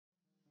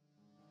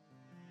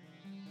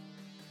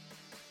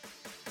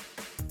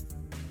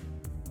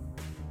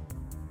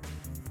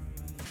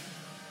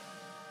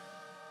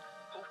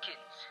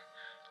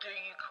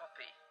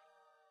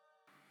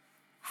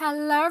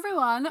Hello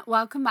everyone,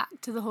 welcome back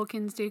to the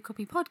Hawkins Do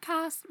Copy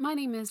podcast. My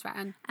name is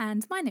Ren.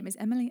 And my name is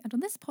Emily, and on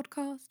this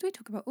podcast we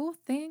talk about all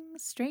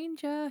things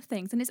Stranger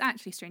Things, and it's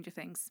actually Stranger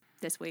Things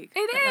this week.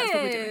 That's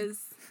what we're doing.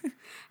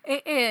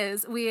 It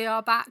is. We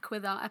are back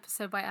with our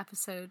episode by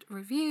episode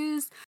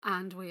reviews,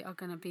 and we are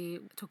going to be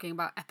talking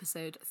about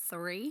episode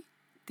 3,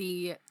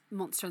 the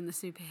Monster and the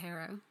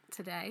Superhero,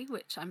 today,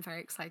 which I'm very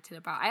excited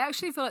about. I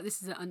actually feel like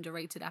this is an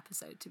underrated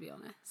episode, to be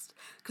honest,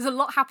 because a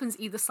lot happens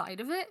either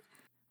side of it.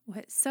 Well,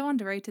 it's so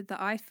underrated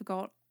that I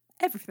forgot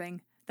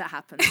everything that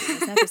happened in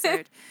this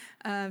episode.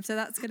 So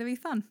that's going to be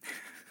fun.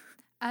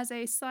 As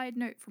a side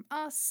note from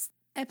us,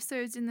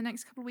 episodes in the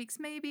next couple of weeks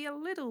may be a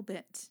little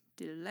bit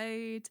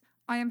delayed.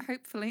 I am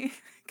hopefully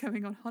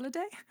going on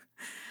holiday.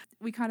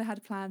 We kind of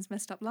had plans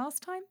messed up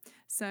last time,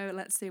 so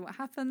let's see what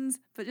happens.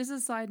 But just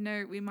as a side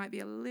note, we might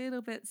be a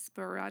little bit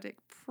sporadic,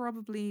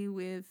 probably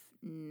with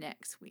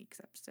next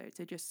week's episode.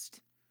 So just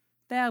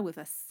bear with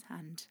us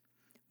and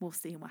we'll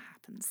see what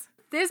happens.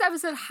 This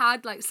episode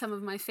had like some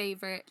of my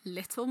favourite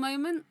little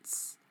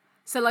moments.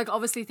 So like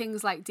obviously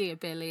things like Dear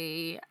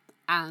Billy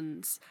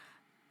and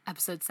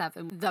episode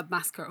 7, The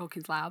Massacre at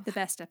Hawkins Lab. The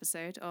best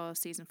episode of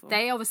season 4.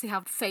 They obviously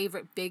have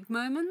favourite big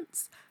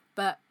moments,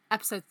 but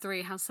episode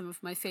 3 has some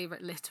of my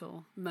favourite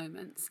little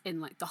moments in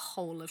like the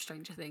whole of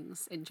Stranger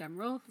Things in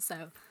general.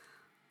 So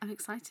I'm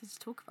excited to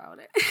talk about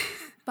it.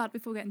 But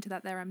before we get into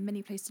that, there are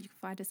many places you can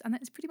find us, and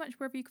that's pretty much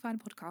wherever you can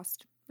find a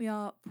podcast. We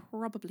are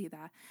probably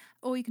there.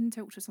 Or you can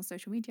talk to us on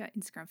social media,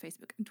 Instagram,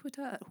 Facebook, and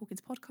Twitter at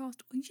Hawkins Podcast,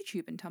 or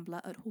YouTube and Tumblr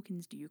at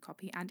Hawkins Do You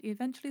Copy, and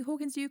eventually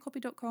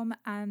HawkinsDoYouCopy.com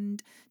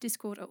and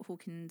Discord at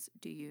Hawkins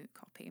Do You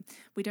Copy.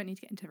 We don't need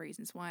to get into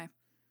reasons why.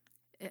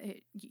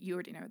 You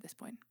already know at this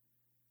point.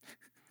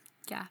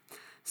 Yeah.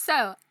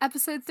 So,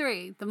 episode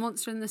 3, The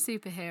Monster and the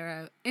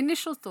Superhero.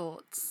 Initial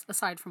thoughts,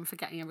 aside from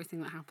forgetting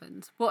everything that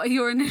happened. What are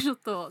your initial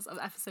thoughts of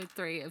episode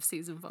 3 of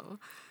season 4?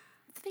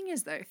 The thing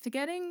is, though,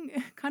 forgetting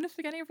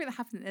everything that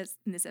happened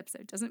in this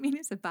episode doesn't mean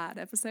it's a bad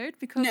episode,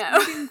 because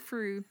looking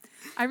through,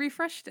 I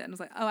refreshed it and was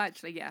like, oh,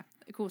 actually, yeah,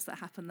 of course that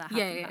happened.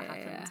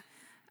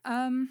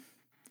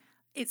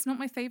 It's not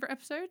my favourite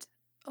episode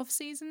of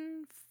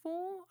season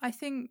 4. I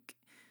think,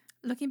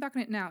 looking back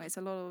on it now, it's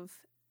a lot of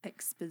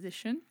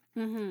exposition.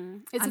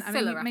 Mm-hmm. It's a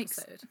filler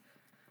episode.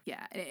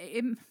 Yeah,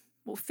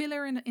 well,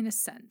 filler in a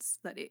sense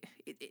that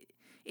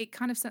it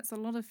kind of sets a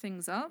lot of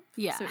things up.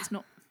 Yeah. So it's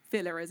not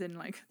filler as in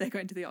like they're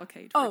going to the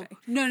arcade. Oh,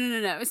 no.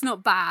 It's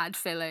not bad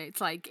filler.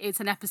 It's like it's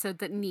an episode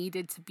that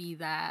needed to be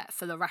there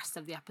for the rest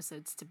of the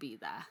episodes to be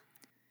there.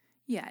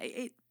 Yeah,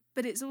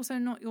 but it's also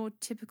not your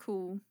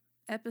typical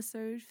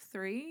episode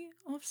 3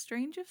 of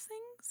Stranger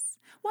Things.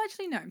 Well,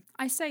 actually, no.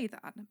 I say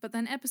that, but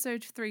then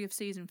episode 3 of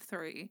season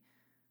 3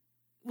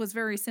 was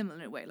very similar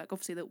in a way. Like,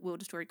 obviously, that Will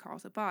destroyed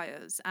Carter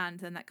Byers, and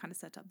then that kind of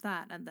set up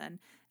that, and then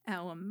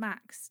Elle and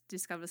Max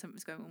discovered something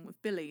was going on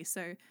with Billy.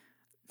 So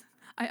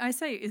I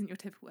say it isn't your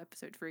typical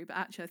episode 3, but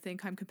actually I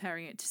think I'm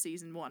comparing it to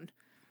season 1,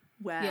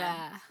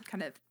 where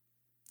kind of,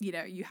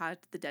 you had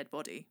the dead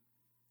body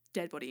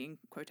in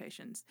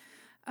quotations.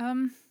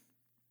 I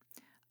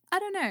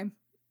don't know.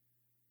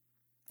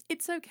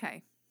 It's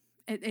okay.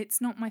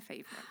 It's not my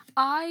favourite.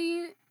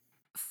 I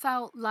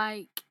felt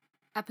like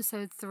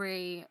episode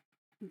 3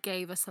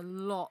 gave us a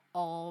lot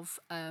of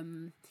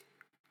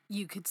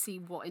you could see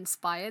what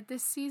inspired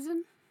this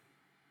season.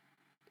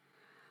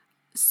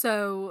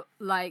 So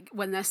like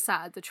when they're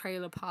sat at the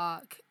trailer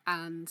park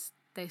and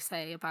they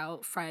say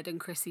about Fred and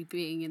Chrissy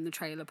being in the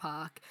trailer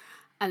park,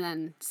 and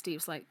then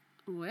Steve's like,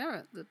 we're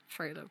at the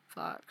trailer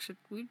park, should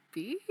we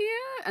be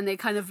here? And they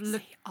kind of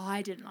look. See,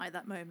 I didn't like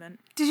that moment.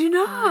 Did you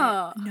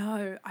not?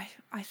 No,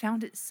 I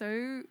found it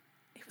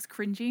it was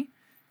cringy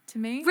to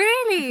me.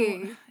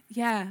 Really?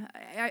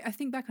 I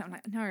think back and I'm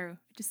like, no,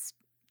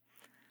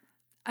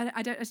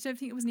 I just don't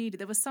think it was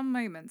needed. There were some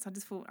moments I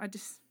just thought,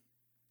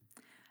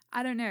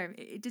 I don't know,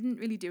 it didn't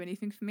really do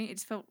anything for me. It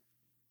just felt,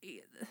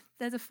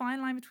 there's a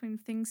fine line between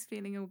things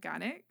feeling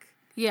organic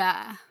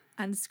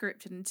and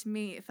scripted, and to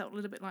me it felt a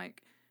little bit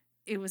like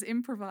it was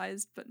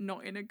improvised but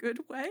not in a good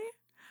way.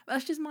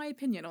 That's just my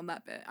opinion on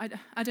that bit. I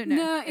don't know.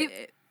 No,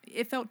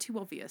 it felt too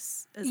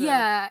obvious.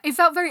 It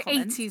felt very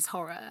comment. 80s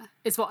horror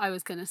is what I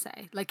was going to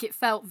say. Like it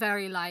felt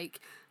very like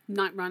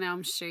Nightmare on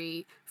Elm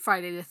Street,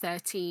 Friday the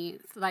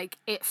 13th. Like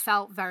it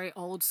felt very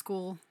old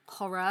school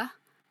horror.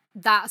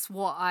 That's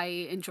what I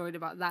enjoyed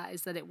about that,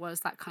 is that it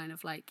was that kind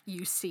of like,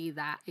 you see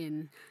that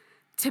in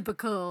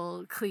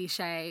typical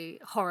cliche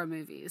horror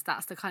movies.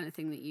 That's the kind of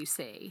thing that you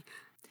see.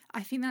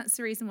 I think that's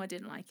the reason why I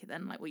didn't like it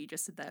then, like what you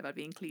just said there about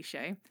being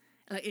cliche.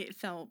 Like it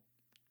felt,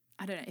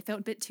 I don't know, it felt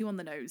a bit too on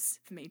the nose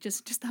for me.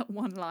 Just that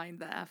one line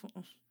there. I thought,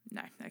 oh,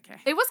 no, okay.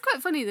 It was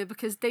quite funny though,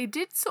 because they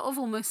did sort of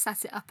almost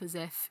set it up as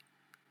if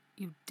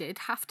you did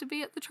have to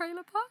be at the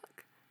trailer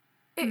park.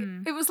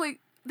 It was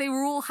like they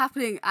were all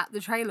happening at the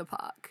trailer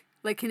park.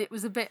 Like, and it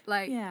was a bit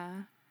like,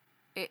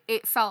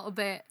 it felt a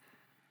bit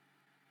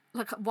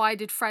like, why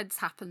did Fred's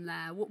happen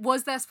there?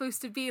 Was there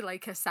supposed to be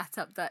like a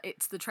setup that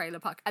it's the trailer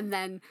park? And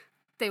then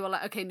they were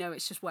like, okay, no,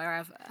 it's just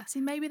wherever. See,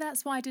 maybe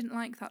that's why I didn't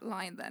like that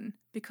line then.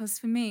 Because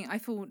for me, I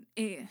thought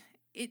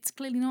it's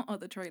clearly not at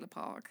the trailer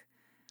park.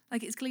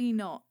 Like, it's clearly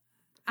not.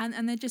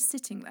 And they're just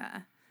sitting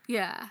there.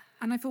 Yeah.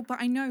 And I thought,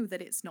 but I know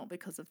that it's not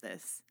because of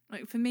this.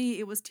 Like, for me,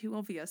 it was too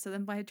obvious. So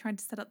then by trying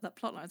to set up that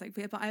plotline, I was like,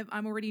 but I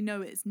already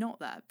know it's not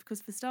that.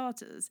 Because for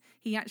starters,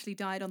 he actually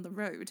died on the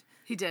road.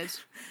 He did.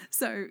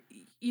 So,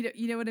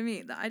 you know what I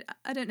mean?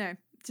 I don't know.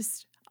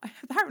 Just,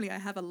 apparently I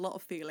have a lot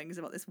of feelings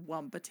about this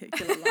one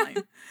particular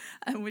line,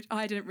 which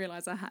I didn't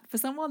realise I had. For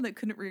someone that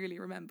couldn't really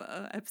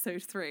remember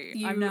episode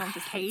 3, I'm now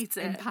just hate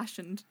it.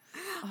 impassioned.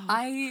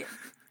 Oh.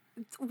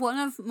 One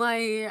of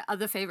my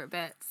other favourite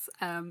bits,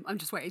 I'm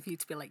just waiting for you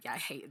to be like, yeah, I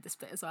hated this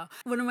bit as well.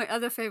 One of my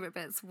other favourite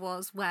bits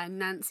was when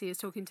Nancy is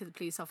talking to the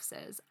police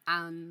officers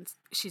and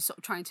she's sort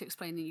of trying to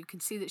explain, and you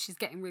can see that she's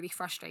getting really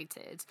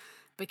frustrated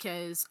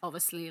because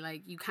obviously,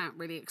 like, you can't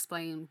really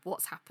explain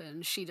what's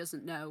happened. She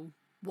doesn't know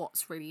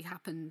what's really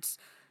happened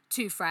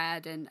to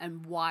Fred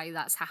and why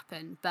that's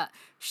happened, but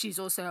she's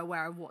also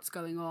aware of what's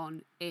going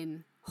on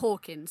in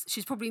Hawkins.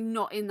 She's probably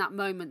not in that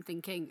moment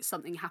thinking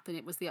something happened,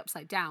 it was the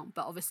Upside Down,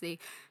 but obviously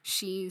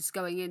she's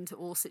going into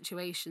all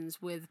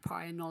situations with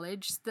prior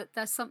knowledge that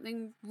there's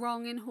something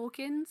wrong in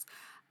Hawkins.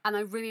 And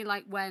I really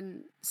like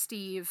when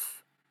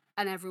Steve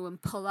and everyone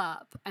pull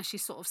up and she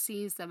sort of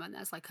sees them and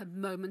there's like a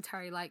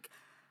momentary like,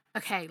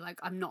 okay, like,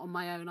 I'm not on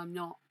my own, I'm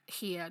not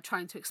here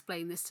trying to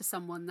explain this to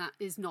someone that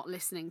is not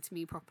listening to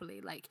me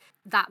properly. Like,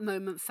 that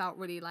moment felt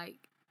really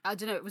like, I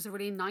don't know, it was a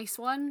really nice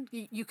one.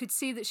 You could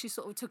see that she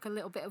sort of took a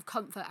little bit of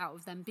comfort out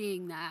of them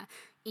being there,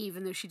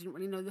 even though she didn't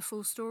really know the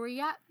full story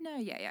yet. No,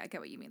 yeah, I get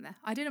what you mean there.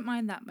 I didn't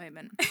mind that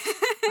moment.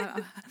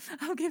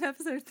 I'll give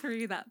episode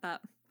 3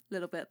 that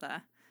little bit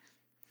there.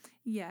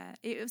 Yeah,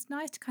 it was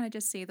nice to kind of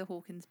just see the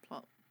Hawkins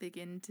plot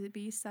begin to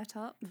be set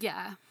up.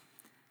 Yeah.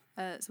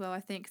 As well,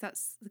 I think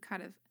that's the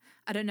kind of,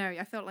 I don't know,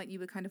 I felt like you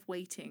were kind of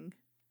waiting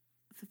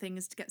for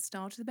things to get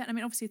started a bit. I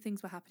mean, obviously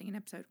things were happening in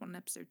episode 1 and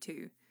episode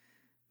 2.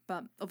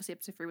 But obviously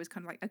episode 3 was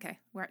kind of like, okay,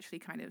 we're actually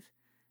kind of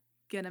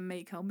going to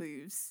make our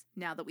moves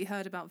now that we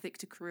heard about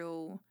Victor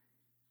Creel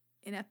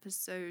in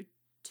episode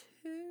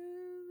 2,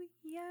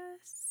 yes.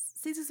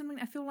 See, this is something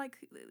I feel like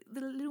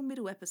the little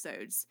middle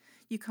episodes,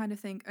 you kind of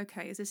think,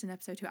 okay, is this in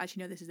episode 2?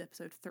 Actually, no, this is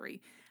episode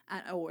 3.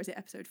 Or is it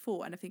episode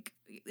 4? And I think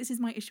this is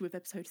my issue with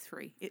episode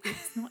 3.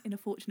 It's not in a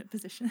fortunate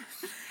position.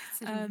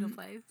 It's in a middle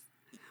place.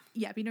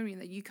 Yeah, but you know what I mean?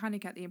 That you kind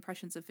of get the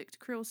impressions of Victor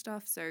Creel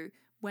stuff. So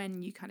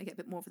when you kind of get a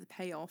bit more of the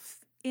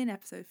payoff in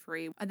episode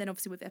 3, and then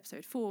obviously with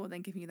episode 4,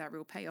 then giving you that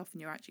real payoff,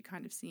 and you're actually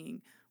kind of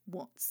seeing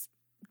what's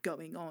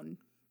going on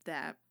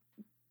there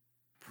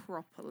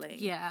properly.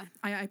 Yeah.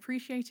 I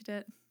appreciated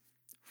it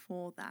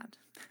for that.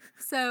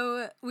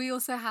 So we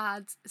also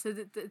had,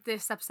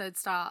 this episode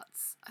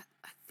starts,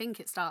 I think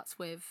it starts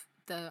with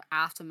the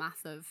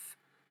aftermath of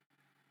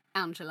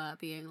Angela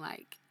being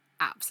like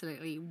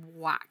absolutely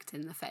whacked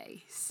in the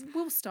face.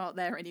 We'll start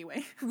there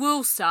anyway.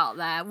 We'll start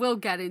there. We'll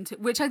get into,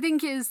 which I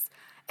think is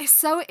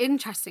so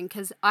interesting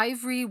because I've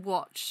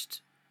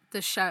rewatched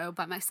the show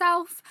by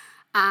myself,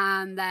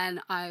 and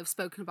then I've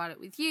spoken about it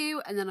with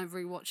you, and then I've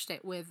rewatched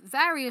it with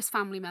various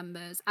family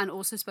members and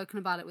also spoken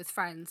about it with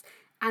friends,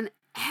 and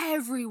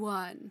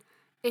everyone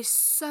is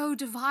so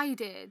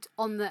divided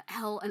on the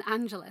Elle and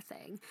Angela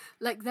thing.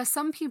 Like, there's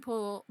some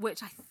people,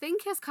 which I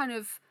think is kind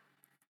of,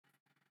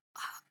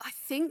 I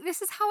think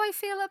this is how I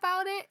feel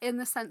about it, in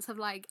the sense of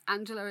like,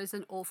 Angela is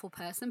an awful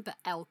person, but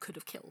Elle could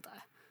have killed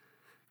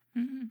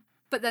her. Mm-hmm.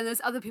 But then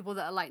there's other people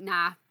that are like,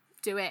 nah,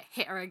 do it,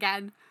 hit her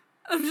again.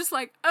 I'm just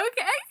like,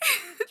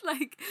 okay.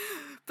 Like,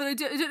 but I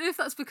don't know if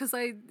that's because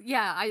I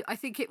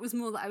think it was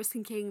more that I was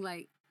thinking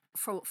like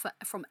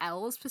from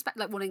Elle's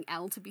perspective, like wanting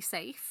Elle to be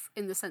safe,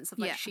 in the sense of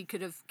like, she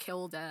could have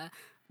killed her,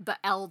 but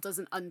Elle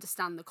doesn't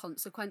understand the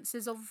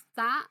consequences of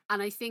that.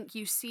 And I think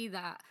you see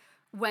that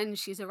when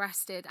she's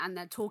arrested and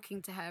they're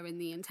talking to her in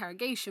the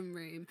interrogation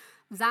room.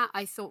 That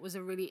I thought was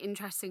a really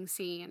interesting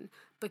scene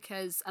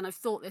because, and I've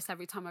thought this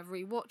every time I've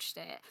rewatched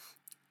it,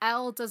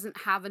 Elle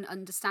doesn't have an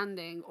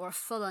understanding or a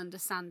full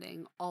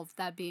understanding of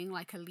there being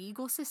like a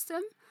legal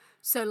system.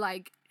 So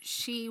like,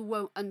 she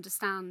won't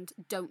understand,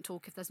 don't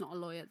talk if there's not a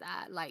lawyer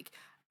there. Like,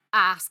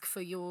 ask for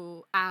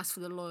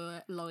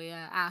the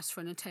lawyer, ask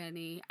for an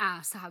attorney,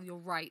 ask to have your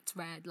rights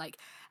read, like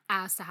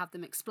ask to have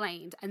them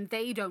explained. And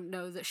they don't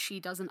know that she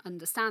doesn't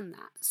understand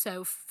that.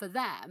 So for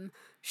them,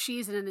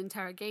 she's in an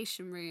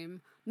interrogation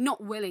room,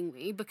 not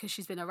willingly because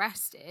she's been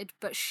arrested,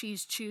 but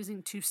she's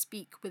choosing to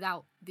speak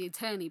without the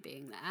attorney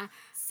being there.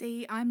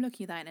 See, I'm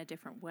looking at that in a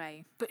different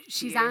way. But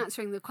she's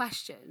answering the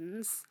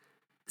questions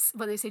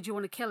when they say, do you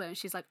want to kill her? And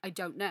she's like, I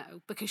don't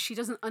know, because she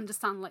doesn't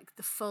understand like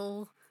the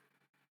full...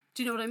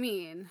 Do you know what I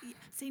mean?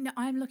 See, no,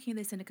 I'm looking at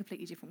this in a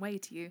completely different way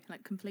to you,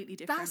 like completely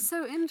different. That's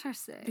so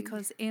interesting.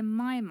 Because in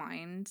my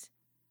mind,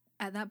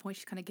 at that point,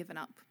 she's kind of given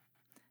up.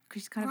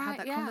 Because she's kind of had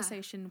that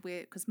conversation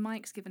with, because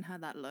Mike's given her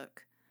that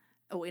look,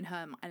 or in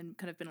her, and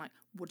kind of been like,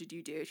 what did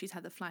you do? She's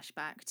had the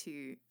flashback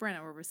to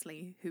Brenna,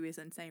 obviously, who is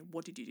then saying,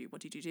 what did you do?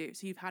 What did you do?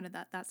 So you've had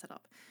that set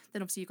up.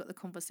 Then obviously you've got the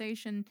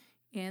conversation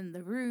in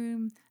the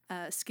room,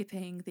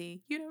 skipping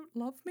the, you don't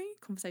love me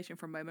conversation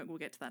for a moment. We'll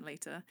get to that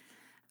later.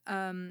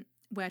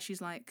 Where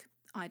she's like,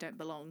 I don't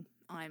belong.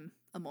 I'm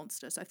a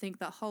monster. So I think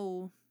that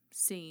whole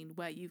scene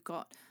where you've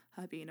got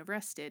her being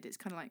arrested, it's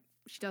kind of like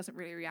she doesn't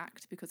really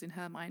react because in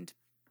her mind,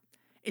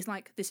 it's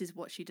like this is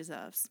what she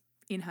deserves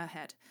in her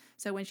head.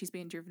 So when she's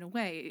being driven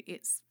away,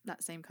 it's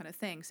that same kind of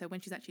thing. So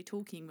when she's actually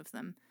talking with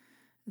them,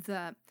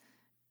 it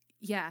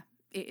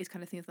is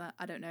kind of things that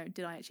I don't know,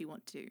 did I actually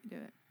want to do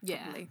it?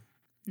 Yeah. Probably.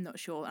 Not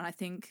sure. And I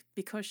think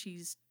because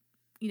she's,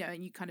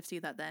 and you kind of see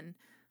that then,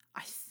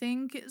 I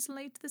think it's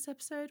later this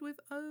episode with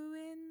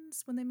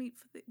Owens when they meet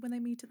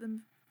at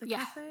the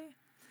cafe.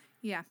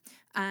 Yeah.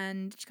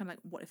 And she's kind of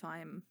like, what if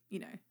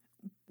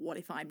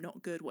I'm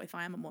not good? What if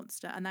I am a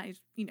monster? And that is,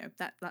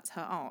 that's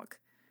her arc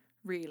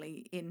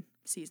really in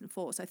season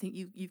 4. So I think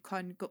you've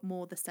kind of got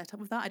more the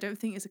setup of that. I don't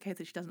think it's a case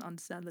that she doesn't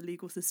understand the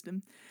legal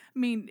system. I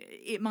mean,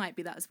 it might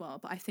be that as well,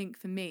 but I think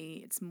for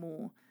me it's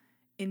more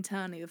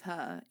internally of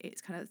her.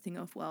 It's kind of the thing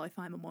of, well, if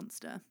I'm a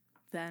monster,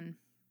 then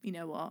you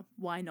know what,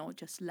 why not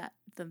just let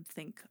them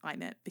think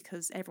I'm it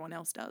because everyone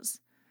else does.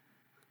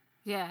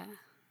 Yeah.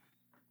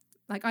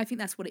 Like, I think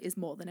that's what it is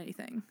more than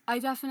anything. I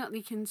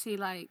definitely can see,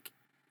 like,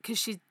 because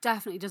she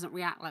definitely doesn't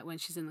react, like, when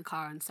she's in the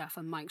car and stuff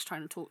and Mike's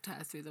trying to talk to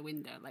her through the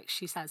window. Like,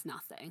 she says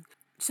nothing.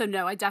 So,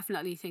 no, I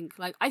definitely think,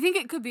 like, I think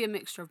it could be a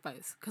mixture of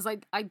both. Because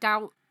I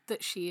doubt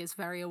that she is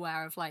very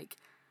aware of, like,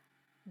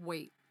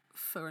 wait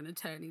for an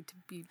attorney to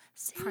be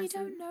present. You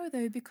don't know,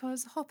 though,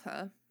 because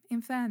Hopper,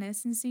 in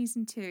fairness, in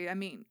season 2, I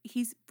mean,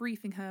 he's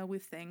briefing her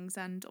with things,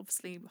 and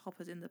obviously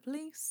Hopper's in the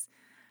police.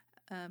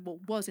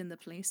 Was in the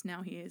police,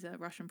 now he is a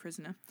Russian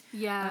prisoner.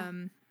 Yeah.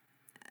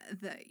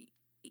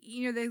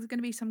 There's going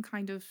to be some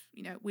kind of,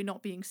 we're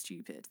not being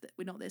stupid, that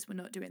we're not this, we're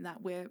not doing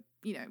that, we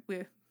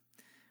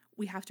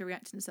have to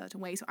react in a certain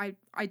way. So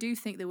I do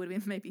think there would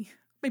have been maybe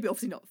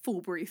obviously not full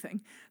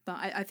briefing, but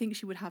I think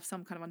she would have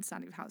some kind of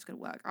understanding of how it's going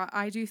to work.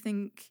 I do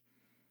think,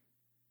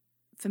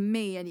 for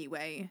me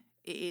anyway,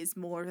 it is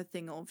more of a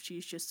thing of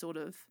she's just sort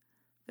of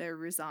very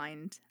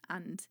resigned,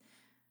 and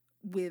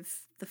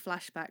with the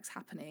flashbacks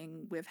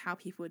happening, with how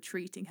people are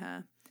treating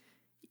her,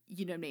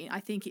 you know what I mean? I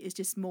think it is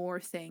just more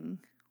a thing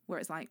where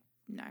it's like,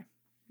 no,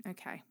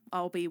 okay,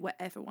 I'll be what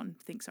everyone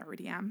thinks I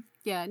already am.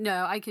 Yeah,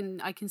 no, I can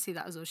see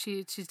that as well.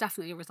 She's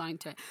definitely resigned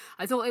to it.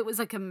 I thought it was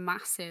like a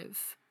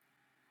massive,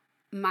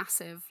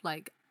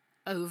 like,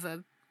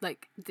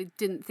 they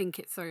didn't think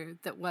it through,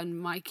 that when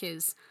Mike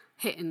is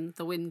hitting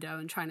the window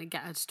and trying to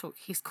get her to talk,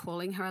 he's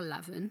calling her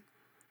 11.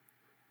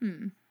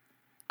 And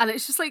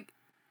it's just like,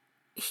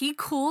 he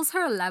calls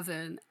her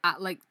 11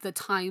 at, like, the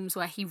times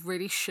where he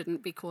really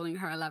shouldn't be calling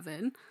her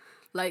 11.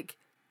 Like,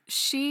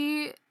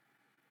 she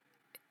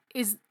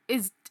is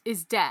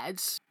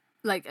dead,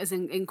 like, as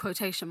in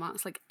quotation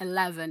marks, like,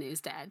 11 is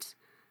dead.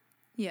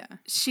 Yeah.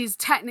 She's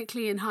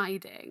technically in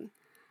hiding.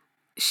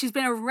 She's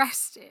been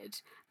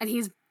arrested, and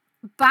he's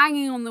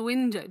banging on the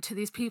window to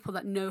these people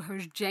that know her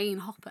as Jane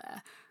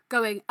Hopper,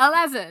 going,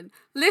 11,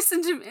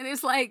 listen to me. And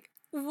it's like,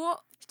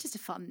 what? It's just a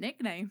fun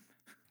nickname.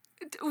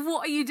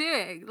 What are you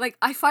doing? Like,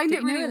 I find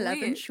it really 11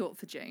 weird. short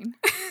for Jane.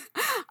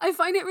 I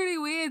find it really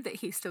weird that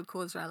he still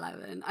calls her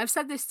 11. I've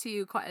said this to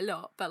you quite a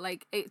lot, but,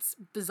 like, it's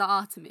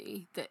bizarre to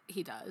me that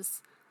he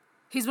does.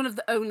 He's one of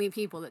the only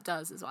people that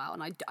does as well,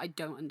 and I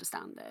don't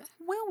understand it.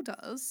 Will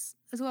does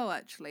as well,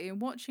 actually. And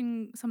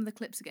watching some of the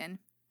clips again,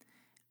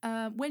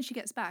 when she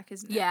gets back,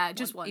 isn't it? Yeah,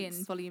 just once.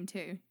 In volume 2.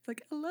 It's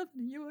like, 11,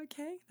 are you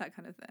okay? That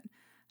kind of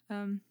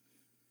thing.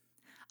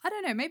 I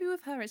don't know, maybe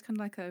with her it's kind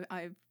of like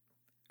I've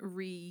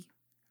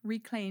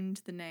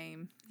reclaimed the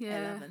name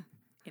 11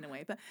 in a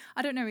way, but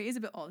I don't know, it is a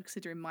bit odd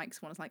considering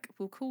Mike's one is like,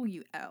 we'll call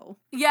you Elle.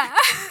 Yeah.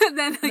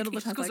 Then, like, all the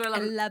time,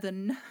 like,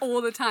 11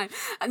 all the time,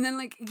 and then,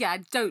 like, yeah,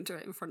 don't do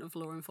it in front of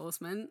law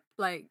enforcement.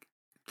 Like,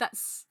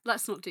 let's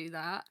not do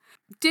that.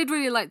 Did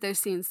really like those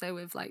scenes though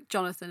with, like,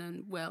 Jonathan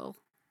and Will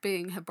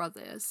being her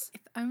brothers.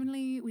 If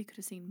only we could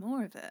have seen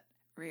more of it,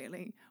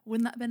 really.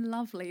 Wouldn't that have been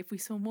lovely if we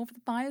saw more of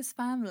the Byers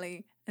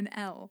family and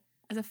Elle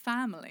as a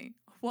family?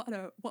 What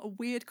a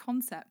weird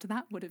concept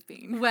that would have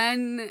been.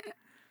 When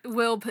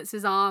Will puts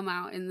his arm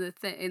out in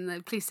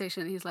the police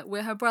station, he's like,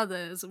 "We're her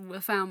brothers,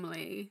 we're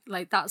family."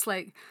 Like, that's,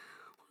 like,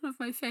 one of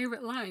my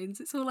favourite lines.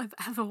 It's all I've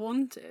ever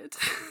wanted.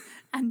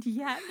 And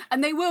yet,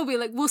 and they will be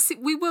like,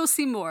 we will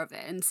see more of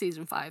it in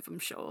season 5, I'm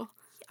sure.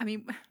 I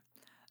mean,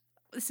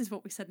 this is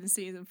what we said in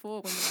season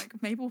 4 when we're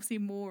like, maybe we'll see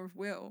more of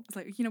Will. It's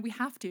like, we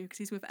have to because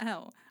he's with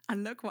Elle,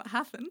 and look what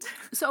happened.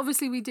 So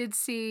obviously we did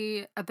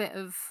see a bit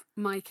of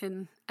Mike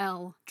and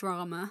Elle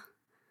drama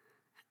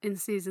in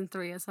season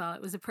 3 as well.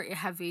 It was a pretty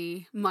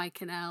heavy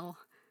Mike and Elle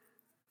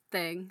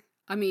thing.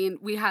 I mean,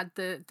 we had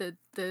the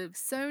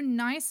so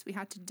nice we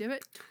had to do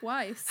it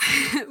twice.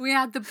 We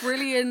had the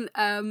brilliant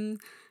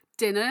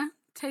dinner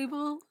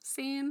table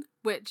scene,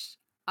 which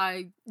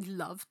I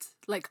loved.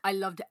 Like, I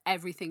loved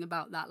everything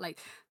about that. Like,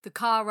 the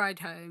car ride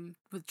home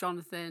with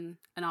Jonathan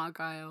and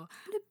Argyle.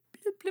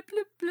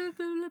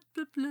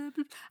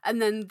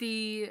 And then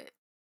the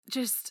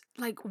just,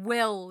 like,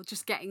 Will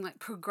just getting, like,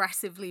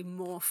 progressively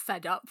more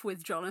fed up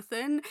with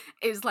Jonathan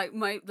is, like,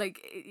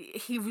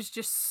 he was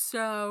just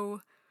so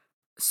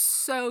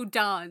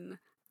done.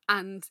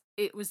 and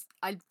it was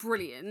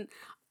brilliant.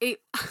 I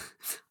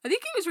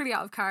think it was really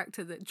out of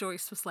character that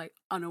Joyce was like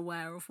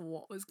unaware of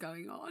what was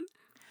going on.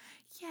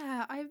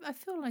 Yeah, I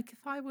feel like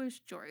if I was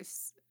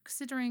Joyce,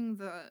 considering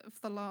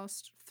the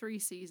last 3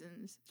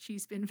 seasons,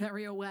 she's been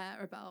very aware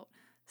about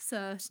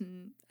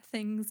certain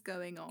things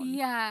going on.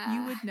 Yeah.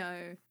 You would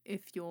know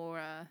if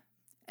your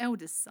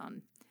eldest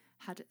son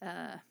had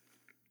a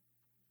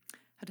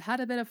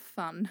bit of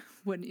fun,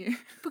 wouldn't you?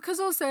 Because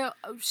also,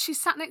 she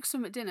sat next to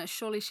him at dinner.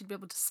 Surely she'd be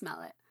able to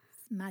smell it.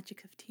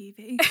 Magic of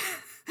TV.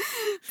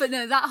 But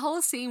no, that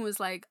whole scene was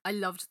like, I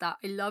loved that.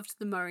 I loved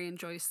the Murray and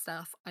Joyce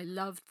stuff. I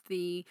loved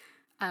the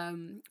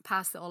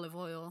pass the olive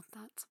oil,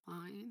 that's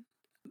fine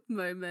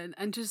moment.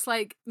 And just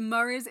like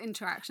Murray's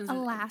interactions.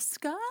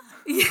 Alaska?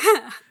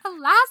 Yeah,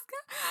 Alaska.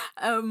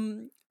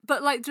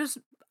 But like just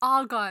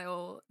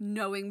Argyle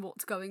knowing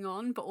what's going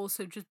on, but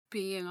also just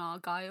being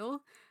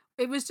Argyle.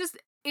 It was just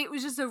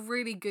a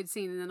really good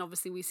scene. And then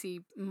obviously we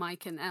see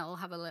Mike and Elle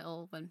have a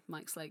little, when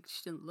Mike's like,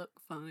 she didn't look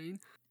fine.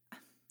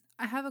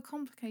 I have a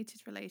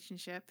complicated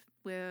relationship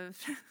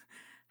with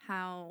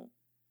how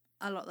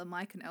a lot of the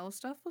Mike and Elle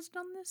stuff was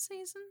done this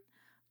season.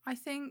 I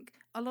think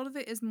a lot of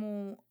it is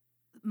more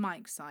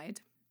Mike's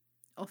side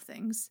of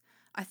things.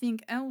 I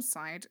think Elle's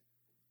side,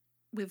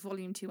 with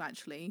Volume 2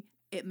 actually,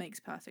 it makes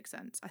perfect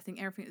sense. I think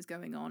everything that's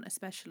going on,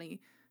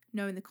 especially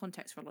knowing the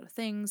context for a lot of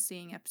things,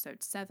 seeing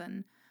episode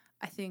 7,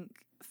 I think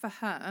for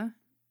her,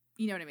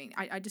 you know what I mean?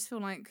 I just feel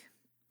like,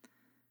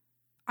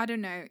 I don't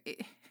know,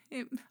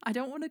 I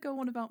don't want to go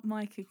on about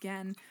Mike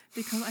again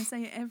because I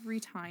say it every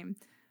time,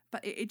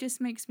 but it just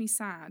makes me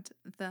sad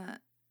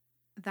that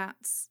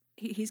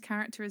his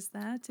character is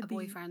there to be a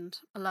boyfriend,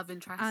 a love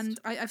interest. And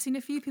I've seen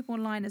a few people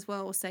online as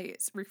well say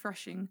it's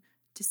refreshing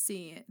to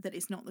see it, that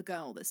it's not the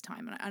girl this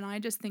time. And I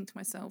just think to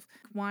myself,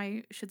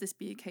 why should this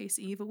be a case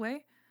either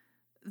way?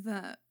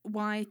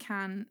 Why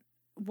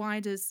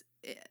does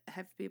it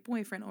have to be a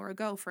boyfriend or a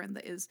girlfriend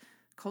that is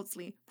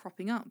constantly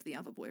propping up the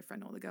other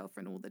boyfriend or the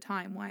girlfriend all the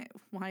time? Why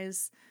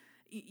is...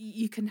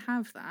 You can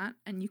have that,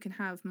 and you can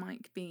have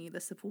Mike be the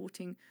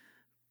supporting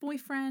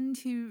boyfriend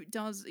who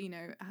does,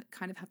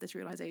 kind of have this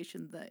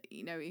realization that,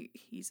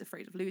 he's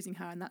afraid of losing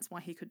her, and that's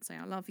why he couldn't say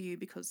I love you,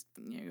 because,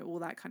 all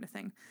that kind of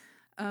thing.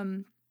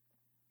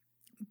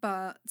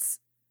 But,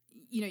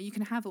 you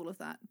can have all of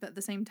that, but at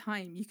the same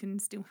time, you can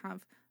still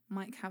have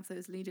Mike have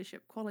those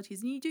leadership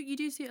qualities, and you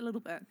do see it a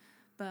little bit,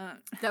 but...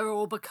 They're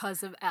all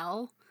because of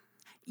Elle.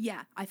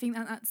 Yeah, I think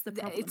that's the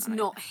problem. It's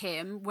not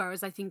him,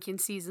 whereas I think in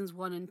seasons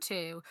 1 and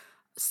 2...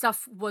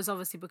 stuff was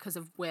obviously because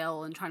of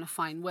Will and trying to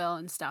find Will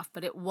and stuff,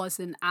 but it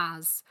wasn't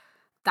as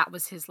that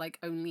was his like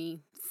only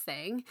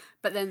thing.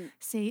 But then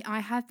see, I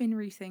have been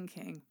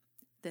rethinking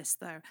this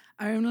though,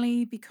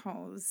 only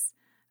because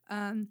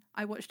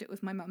I watched it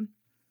with my mum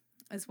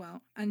as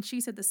well, and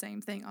she said the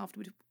same thing after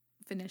we'd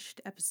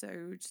finished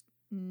episode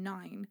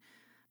 9,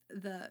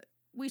 that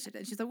we said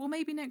it. She's like, well,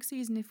 maybe next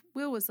season if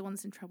Will was the one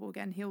that's in trouble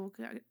again, he'll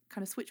kind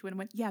of switch when. And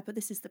went, yeah, but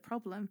this is the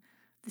problem.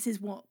 This is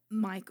what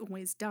Mike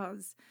always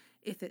does.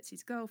 If it's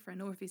his girlfriend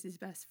or if it's his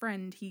best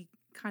friend, he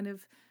kind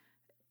of...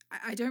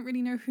 I don't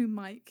really know who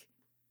Mike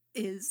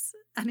is,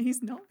 and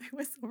he's not who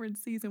I saw in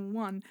season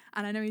 1.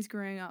 And I know he's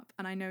growing up,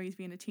 and I know he's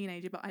being a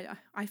teenager, but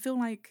I feel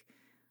like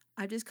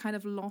I've just kind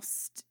of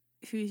lost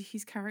who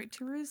his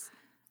character is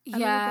a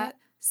little bit.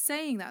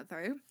 Saying that,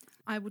 though,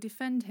 I will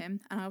defend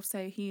him, and I'll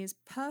say he is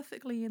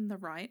perfectly in the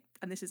right,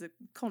 and this is a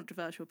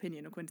controversial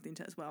opinion according to the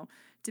internet as well,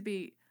 to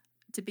be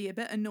a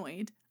bit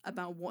annoyed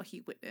about what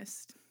he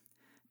witnessed.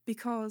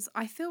 Because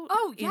I feel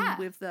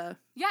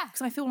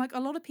because I feel like a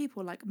lot of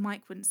people, like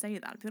Mike, wouldn't say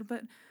that.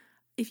 But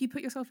if you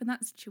put yourself in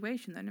that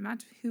situation, though, no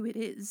matter who it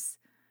is,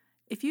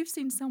 if you've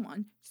seen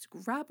someone just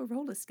grab a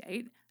roller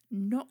skate,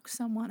 knock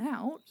someone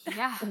out,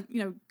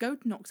 or, go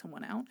to knock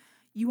someone out,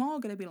 you are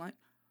going to be like,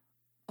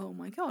 oh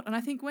my God. And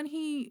I think when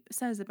he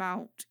says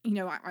about,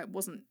 I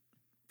wasn't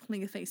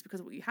pulling a face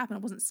because of what you happened,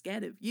 I wasn't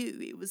scared of you.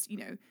 It was,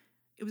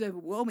 it was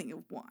overwhelming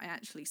of what I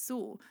actually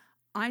saw.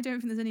 I don't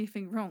think there's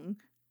anything wrong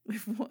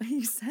with what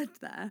he said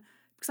there,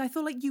 because I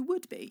feel like you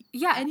would be.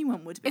 Yeah.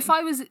 Anyone would be. If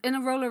I was in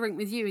a roller rink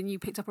with you and you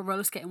picked up a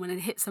roller skate and went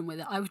and hit someone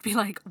with it, I would be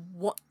like,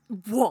 what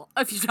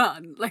have you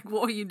done? Like,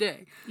 what are you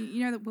doing?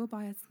 You know that Will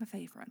Byers is my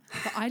favourite,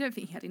 but I don't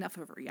think he had enough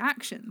of a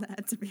reaction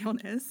there, to be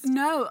honest.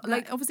 No.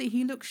 Like obviously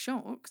he looked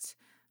shocked,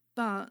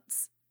 but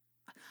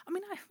I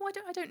mean,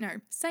 I don't know.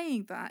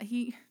 Saying that,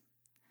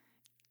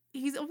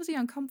 he's obviously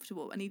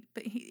uncomfortable, and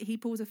he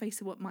pulls a face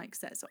to what Mike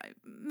says. So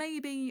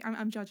maybe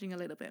I'm judging a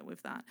little bit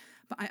with that,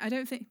 but I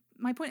don't think,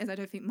 my point is, I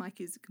don't think Mike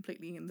is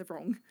completely in the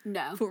wrong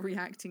for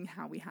reacting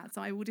how he had.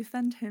 So I will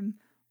defend him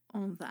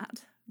on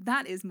that.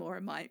 That is more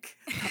a Mike.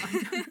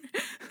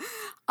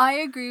 I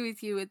agree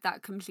with you with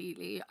that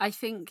completely. I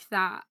think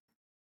that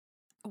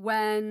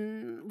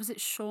when was it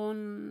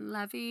Sean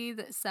Levy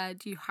that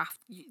said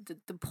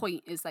the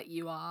point is that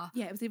you are...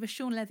 Yeah, it was either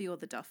Sean Levy or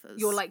the Duffers.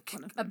 You're like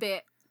a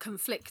bit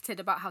conflicted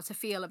about how to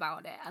feel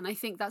about it. And I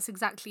think that's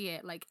exactly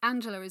it. Like,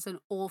 Angela is an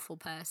awful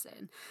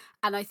person,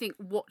 and I think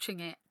watching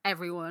it,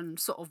 everyone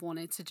sort of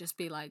wanted to just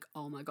be like,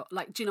 oh my god,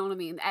 like, do you know what I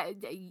mean?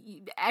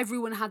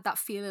 Everyone had that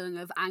feeling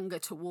of anger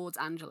towards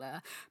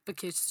Angela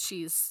because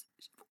she's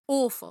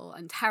awful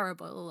and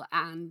terrible,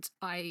 and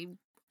I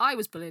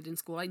was bullied in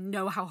school. I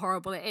know how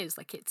horrible it is.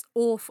 Like, it's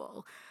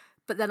awful.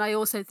 But then I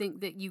also think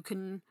that you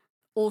can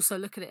also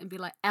look at it and be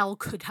like, Elle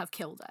could have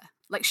killed her.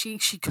 Like, she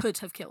could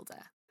have killed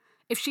her.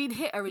 If she'd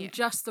hit her in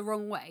just the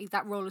wrong way,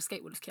 that roller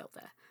skate would have killed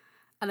her.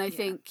 And I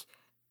think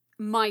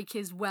Mike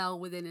is well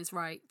within his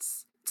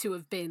rights to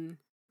have been,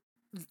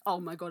 oh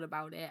my god,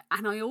 about it.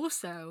 And I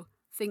also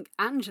think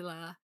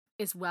Angela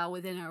is well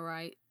within her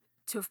right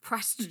to have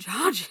pressed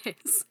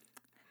charges.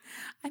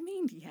 I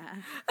mean, yeah.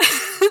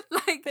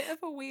 Like, bit of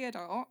a weird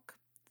arc,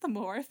 the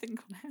more I think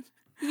on it.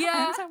 yeah.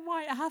 I understand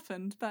why it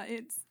happened, but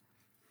it's...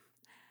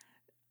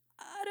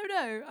 I don't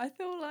know. I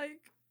feel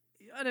like...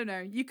 I don't know.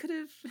 You could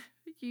have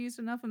used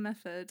another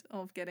method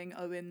of getting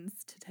Owens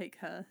to take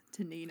her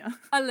to Nina.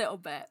 A little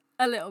bit.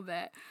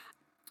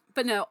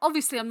 But no,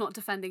 obviously I'm not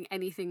defending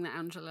anything that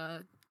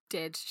Angela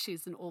did.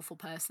 She's an awful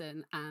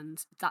person,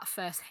 and that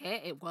first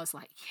hit, it was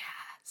like,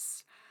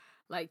 yes.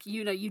 Like,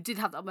 you know, you did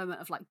have that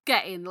moment of like,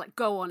 get in, like,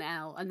 go on,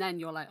 Elle, and then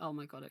you're like, oh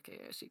my god, okay,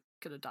 she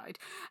could have died.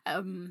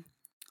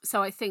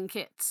 So I think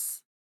it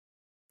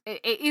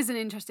is an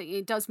interesting,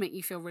 it does make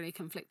you feel really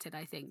conflicted,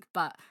 I think,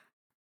 but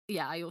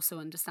yeah, I also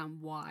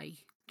understand why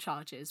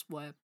charges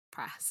were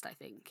pressed, I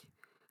think,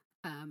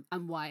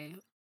 and why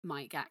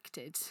Mike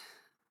acted,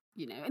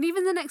 you know. And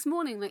even the next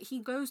morning, like, he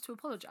goes to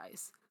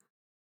apologise.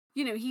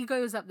 You know, he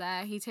goes up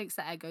there, he takes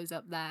the Eggos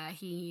up there,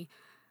 he,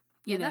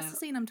 you know. That's the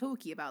scene I'm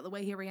talking about, the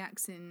way he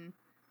reacts in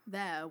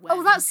there. When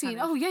Oh, that scene.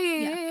 Oh,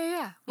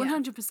 yeah.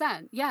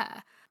 100%,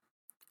 yeah.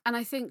 And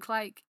I think,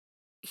 like,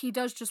 he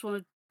does just want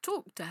to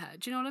talk to her.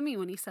 Do you know what I mean?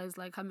 When he says,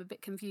 like, I'm a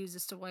bit confused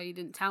as to why you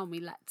didn't tell me,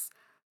 let's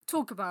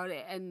talk about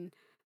it. And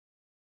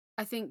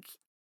I think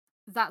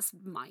that's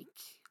Mike.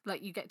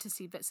 Like, you get to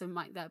see bits of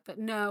Mike there. But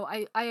no,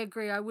 I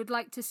agree. I would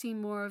like to see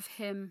more of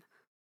him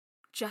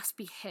just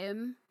be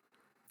him.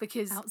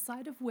 Because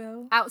outside of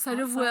Will. Outside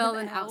of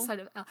outside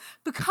of Elle.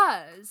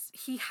 Because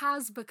he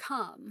has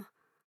become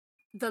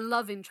the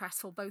love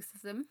interest for both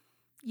of them.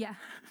 Yeah,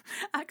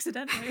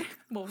 accidentally.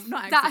 Well,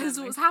 not accidentally. That is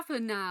what's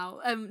happened now.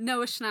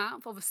 Noah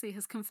Schnapp obviously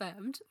has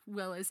confirmed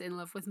Will is in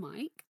love with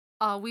Mike.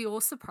 Are we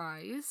all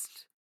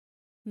surprised?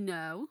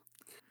 No.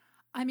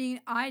 I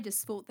mean, I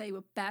just thought they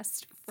were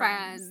best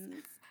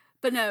friends.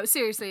 But no,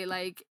 seriously,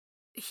 like,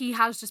 he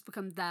has just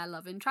become their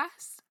love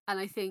interest. And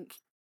I think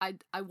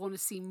I want to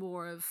see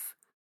more of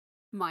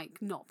Mike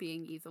not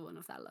being either one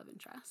of their love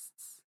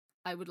interests.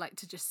 I would like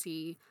to just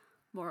see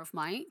more of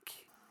Mike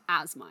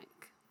as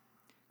Mike.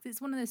 It's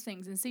one of those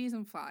things in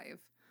season 5.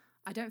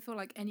 I don't feel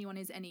like anyone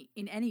is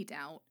in any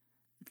doubt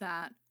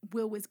that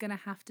Will is going to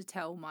have to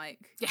tell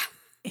Mike,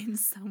 in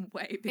some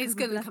way, because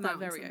we've left that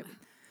very open.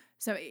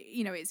 So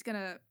you know, it's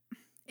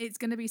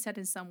gonna be said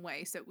in some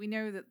way. So we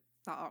know that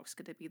arc's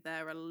going to be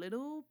there a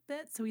little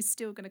bit. So he's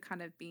still going to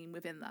kind of be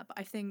within that. But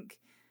I think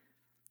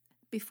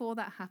before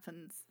that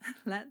happens,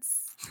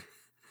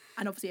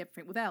 and obviously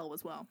everything with Elle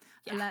as well.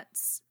 Yeah.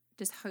 Let's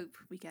just hope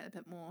we get a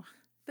bit more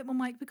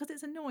Mike, because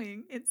it's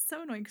annoying. It's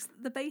so annoying because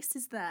the base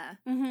is there.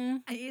 Mm-hmm.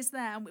 It is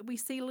there, and we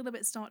see a little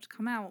bit start to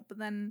come out. But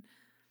then,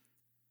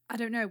 I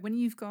don't know, when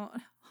you've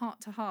got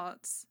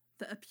heart-to-hearts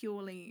that are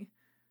purely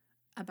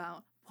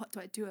about what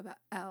do I do about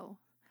Elle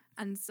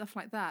and stuff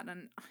like that,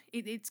 and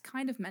it's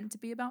kind of meant to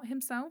be about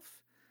himself,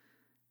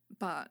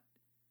 but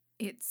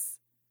it's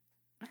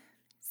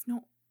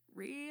not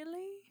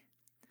really.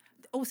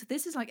 Also,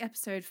 this is like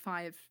episode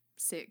 5,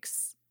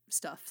 6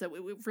 stuff, so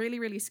we're really,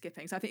 really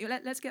skipping. So I think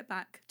let's get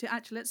back to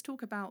let's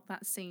talk about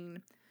that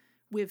scene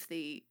with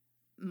the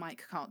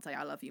Mike can't say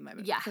I love you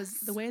moment. Yes. Because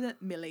the way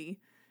that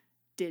Millie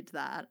did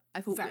that,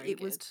 I thought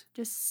it was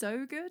just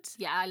so good.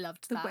 Yeah, I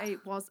loved the way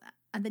it was.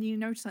 And then you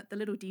notice like the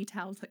little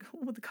details, like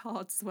all the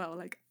cards as well,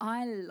 like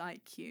I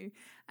like you,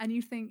 and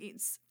you think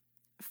it's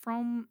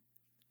from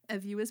a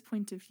viewer's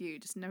point of view,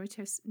 just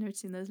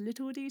noticing those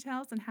little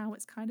details and how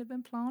it's kind of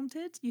been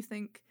planted. You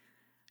think,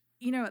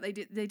 you know what, they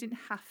didn't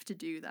have to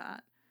do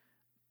that,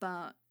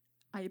 but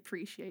I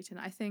appreciate it. And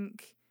I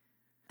think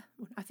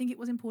it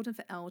was important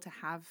for Elle to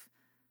have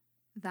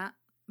that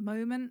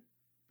moment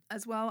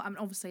as well. I mean,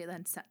 obviously it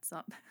then sets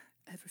up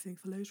everything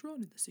for later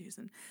on in the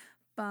season,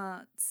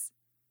 but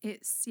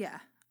it's,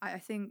 I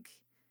think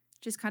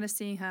just kind of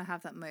seeing her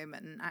have that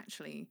moment and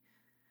actually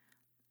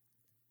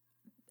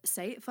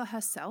say it for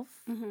herself,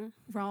 mm-hmm.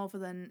 rather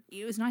than,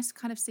 it was nice to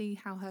kind of see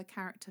how her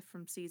character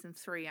from season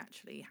 3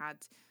 actually had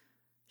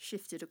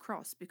shifted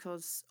across,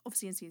 because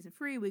obviously in season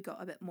 3 we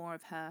got a bit more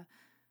of her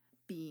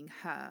being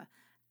her,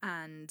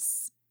 and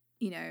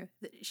you know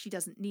that she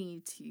doesn't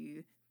need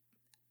to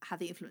have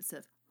the influence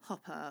of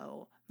Hopper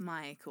or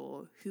Mike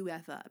or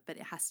whoever, but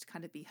it has to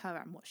kind of be her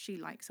and what she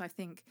likes. So I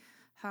think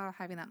her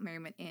having that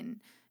moment in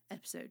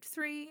episode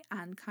 3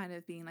 and kind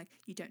of being like,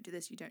 you don't do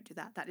this, you don't do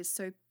that, that is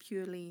so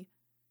purely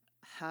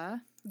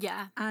her.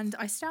 Yeah. And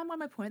I stand by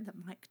my point that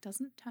Mike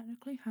doesn't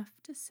technically have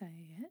to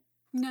say it.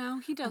 No,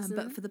 he doesn't.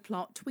 But for the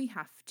plot, we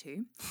have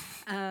to.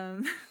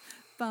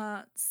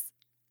 But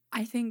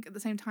I think at the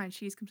same time,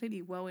 she's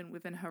completely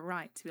within her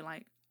right to be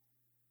like,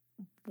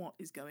 what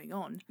is going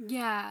on?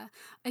 Yeah,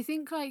 I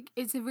think like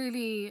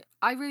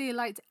I really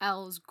liked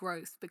Elle's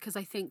growth because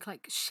I think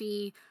like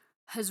she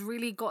has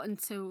really gotten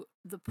to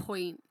the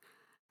point,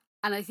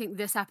 and I think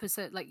this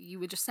episode, like you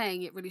were just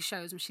saying, it really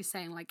shows when she's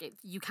saying like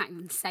you can't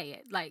even say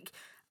it, like,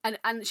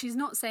 and she's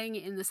not saying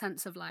it in the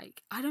sense of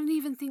like, I don't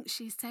even think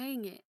she's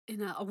saying it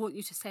in a I want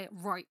you to say it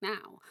right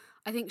now.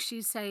 I think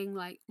she's saying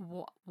like,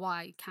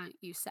 why can't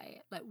you say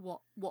it? Like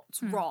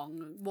what's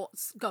wrong?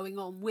 What's going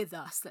on with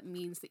us that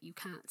means that you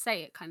can't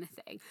say it, kind of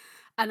thing.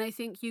 And I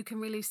think you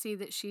can really see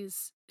that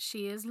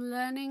she is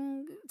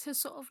learning to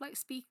sort of like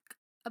speak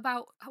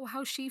about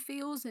how she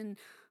feels and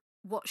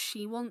what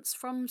she wants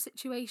from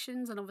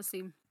situations. And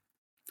obviously,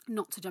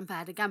 not to jump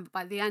ahead again, but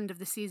by the end of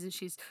the season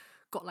she's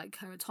got like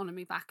her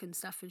autonomy back and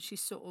stuff, and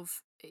she's sort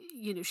of,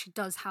 you know, she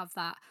does have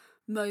that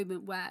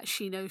moment where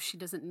she knows she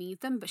doesn't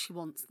need them but she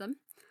wants them,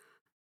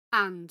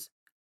 and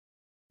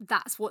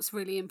that's what's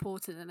really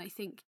important. And I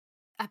think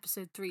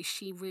episode 3,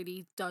 she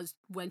really does,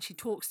 when she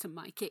talks to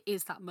Mike, it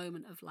is that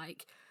moment of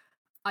like,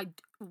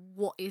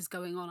 what is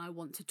going on? I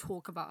want to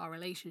talk about our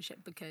relationship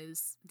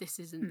because this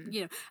isn't,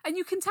 you know, and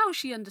you can tell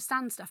she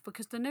understands stuff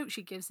because the note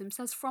she gives him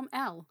says from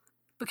Elle,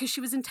 because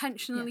she was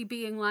intentionally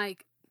being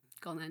like,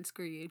 go on then,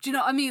 screw you. Do you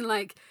know what I mean?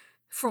 Like,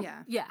 from,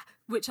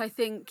 which I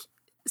think,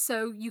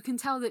 so you can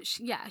tell that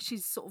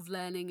she's sort of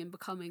learning and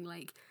becoming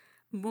like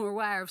more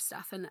aware of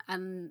stuff.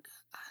 And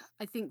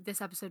I think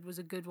this episode was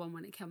a good one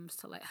when it comes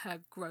to like her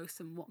growth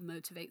and what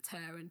motivates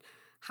her and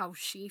how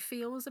she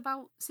feels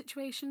about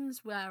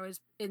situations, whereas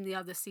in the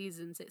other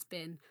seasons it's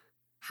been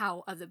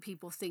how other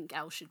people think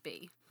Elle should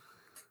be.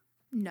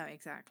 No,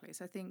 exactly.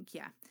 So I think,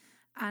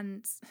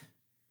 and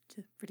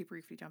to pretty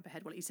briefly jump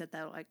ahead, what you said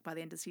there, like by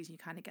the end of the season you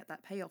kind of get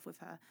that payoff with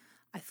her.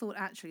 I thought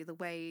actually the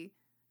way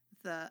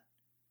that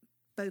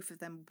both of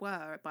them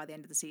were by the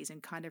end of the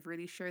season kind of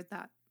really showed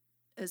that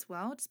as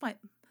well, despite,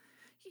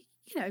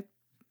 you know,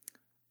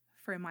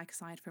 throw Mike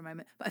aside for a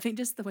moment, but I think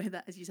just the way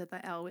that, as you said,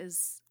 that Elle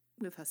is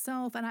with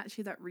herself, and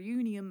actually that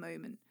reunion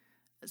moment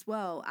as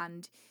well.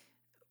 And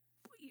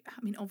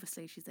I mean,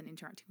 obviously she's then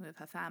interacting with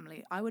her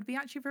family. I would be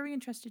actually very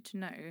interested to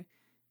know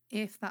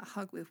if that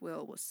hug with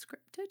Will was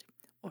scripted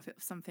or if it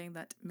was something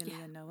that Millie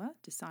and Noah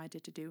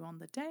decided to do on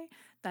the day.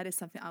 That is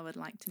something I would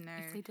like to know.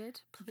 If they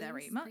did, please,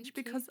 very much,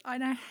 because I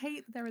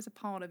hate that there is a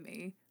part of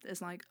me that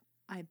is like,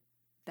 I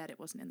bet it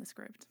wasn't in the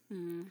script.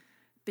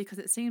 Because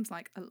it seems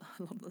like a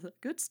lot of the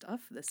good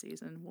stuff this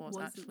season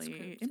wasn't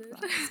actually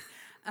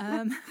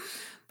improvised.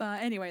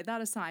 But anyway,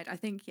 that aside, I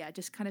think,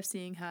 just kind of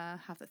seeing her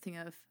have that thing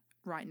of,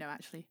 right, no,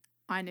 actually,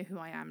 I know who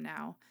I am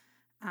now.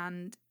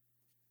 And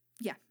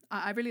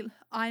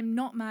I'm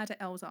not mad at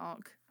Elle's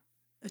arc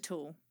at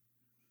all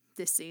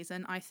this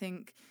season. I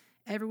think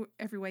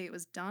every way it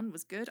was done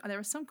was good. There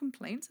are some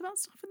complaints about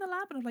stuff in the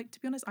lab, and I'm like, to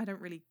be honest, I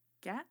don't really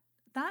get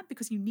that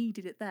because you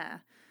needed it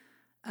there.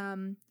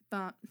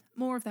 But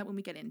more of that when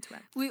we get into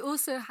it. We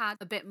also had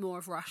a bit more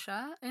of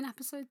Russia in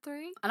episode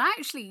 3, and I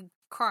actually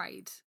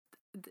cried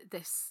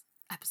this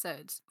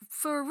episode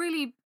for a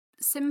really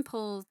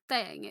simple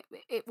thing.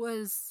 It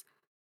was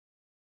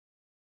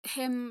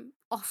him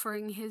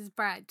offering his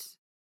bread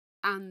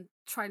and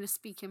trying to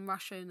speak in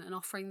Russian and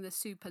offering the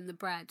soup and the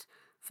bread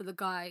for the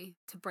guy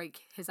to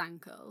break his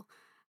ankle.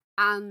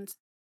 And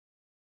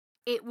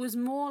it was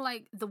more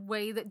like the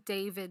way that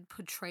David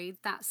portrayed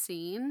that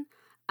scene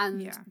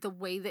and the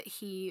way that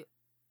he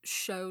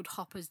showed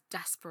Hopper's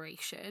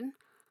desperation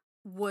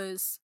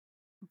was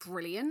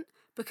brilliant,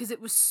 because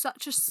it was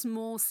such a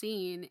small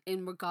scene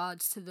in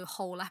regards to the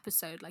whole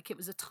episode. Like, it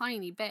was a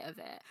tiny bit of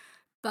it,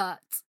 but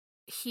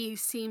he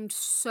seemed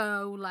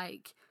so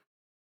like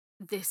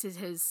this is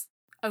his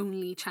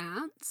only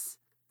chance.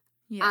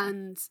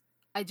 And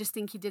I just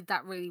think he did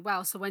that really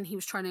well. So when he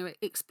was trying to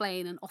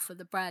explain and offer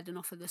the bread and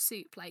offer the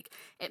soup, like,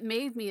 it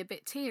made me a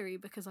bit teary,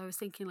 because I was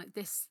thinking like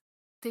this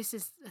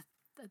is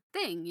a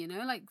thing, you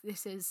know, like,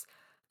 this is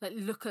like,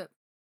 look at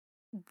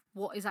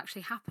what is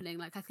actually happening.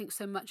 Like, I think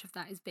so much of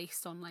that is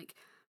based on like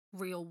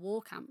real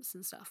war camps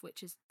and stuff,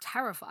 which is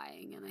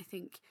terrifying. And I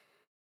think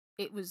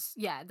it was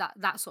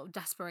that sort of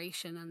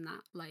desperation and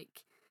that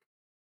like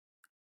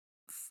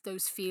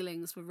those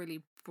feelings were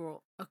really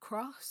brought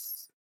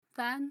across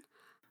then.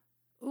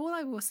 All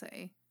I will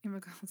say in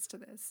regards to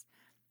this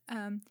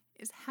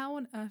is how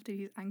on earth did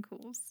his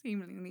ankles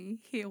seemingly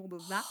heal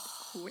that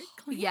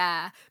quickly?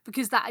 Yeah,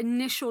 because that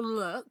initial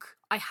look,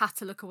 I had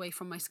to look away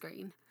from my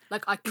screen.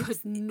 Like, I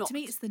could not. To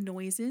me, it's the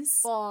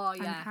noises. Oh,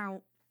 yeah. And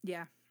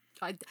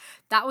how,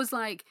 that was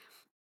like,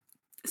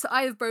 so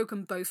I have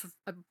broken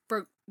I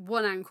broke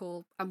one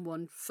ankle and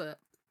one foot.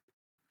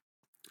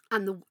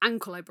 And the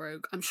ankle I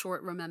broke, I'm sure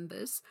it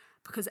remembers,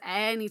 because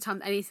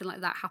anytime anything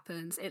like that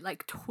happens, it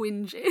like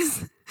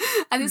twinges.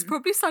 And it's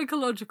probably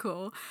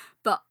psychological,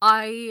 but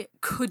I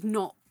could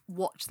not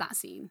watch that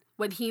scene.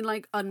 When he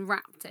like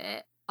unwrapped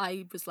it,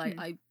 I was like,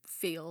 I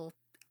feel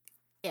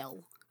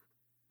ill.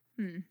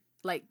 Hmm.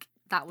 Like,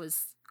 that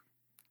was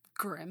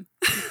grim.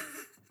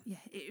 Yeah,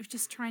 it was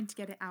just trying to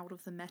get it out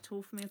of the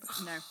metal for me. I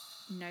was like,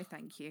 no,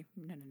 thank you.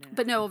 No.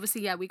 But no,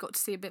 obviously, yeah, we got to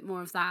see a bit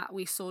more of that.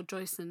 We saw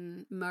Joyce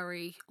and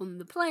Murray on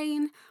the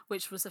plane,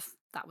 which was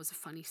that was a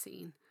funny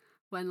scene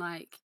when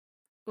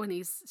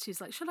she's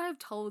like, should I have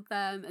told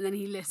them? And then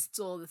he lists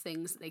all the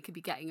things that they could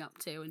be getting up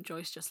to, and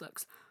Joyce just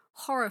looks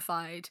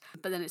horrified.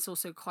 But then it's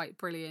also quite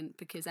brilliant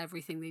because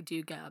everything they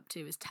do get up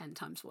to is 10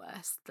 times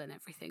worse than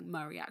everything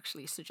Murray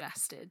actually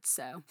suggested.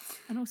 So,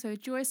 and also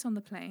Joyce on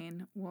the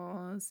plane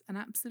was an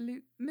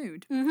absolute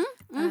mood.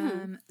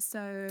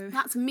 So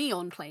that's me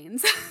on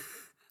planes.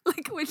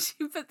 Like when she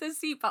put the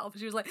seatbelt up,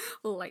 she was like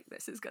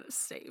this is gonna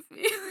save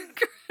me.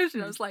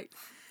 And I was like,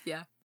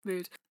 yeah,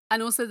 mood.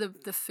 And also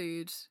the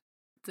food,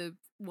 the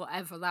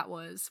whatever that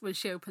was, when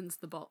she opens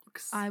the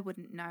box. I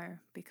wouldn't know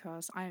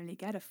because I only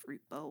get a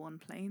fruit bowl on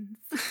planes.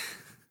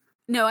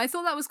 No, I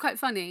thought that was quite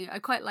funny. I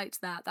quite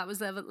liked that. That was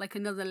like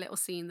another little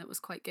scene that was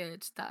quite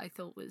good that I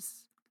thought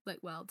was like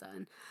well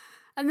done.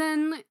 And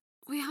then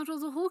we had all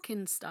the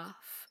Hawkins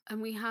stuff,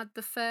 and we had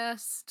the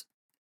first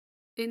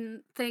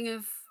thing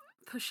of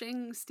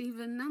pushing Steve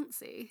and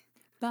Nancy.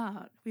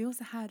 But we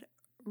also had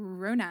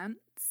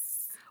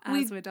romance,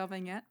 as we're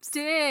dubbing it.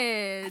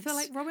 Did. I feel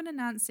like Robin and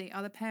Nancy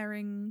are the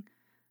pairing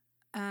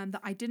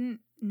that I didn't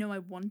know I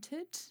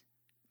wanted,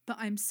 but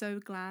I'm so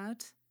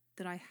glad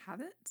that I have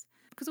it.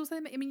 Because also,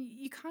 I mean,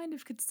 you kind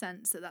of could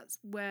sense that that's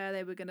where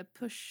they were going to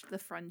push the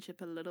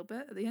friendship a little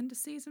bit at the end of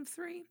season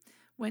 3,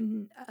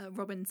 when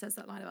Robin says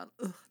that line about,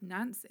 ugh,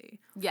 Nancy.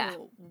 Yeah.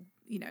 Or,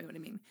 you know what I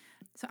mean?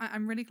 So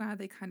I'm really glad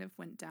they kind of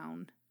went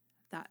down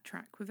that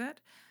track with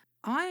it.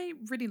 I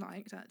really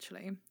liked,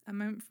 actually, a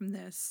moment from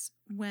this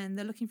when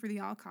they're looking through the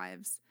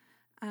archives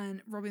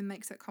and Robin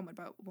makes that comment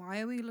about, why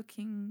are we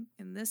looking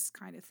in this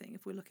kind of thing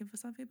if we're looking for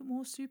something a bit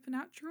more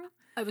supernatural?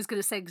 I was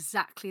going to say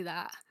exactly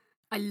that.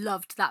 I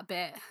loved that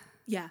bit.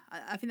 Yeah,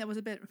 I think that was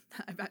a bit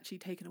that I've actually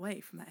taken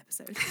away from that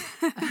episode.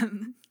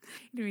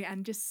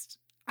 And just,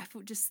 I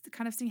thought just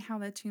kind of seeing how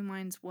their two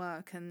minds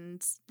work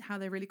and how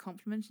they're really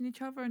complementing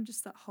each other, and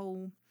just that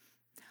whole...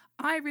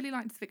 I really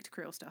liked the Victor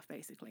Creel stuff,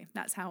 basically.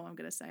 That's how I'm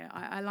going to say it.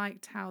 I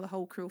liked how the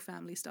whole Creel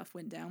family stuff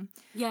went down.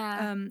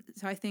 Yeah.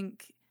 So I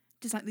think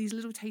just like these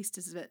little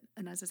tasters of it,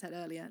 and as I said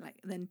earlier, like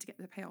then to get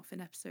the payoff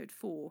in episode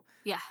 4,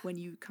 yeah, when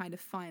you kind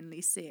of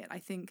finally see it, I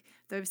think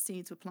those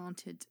seeds were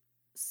planted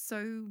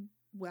so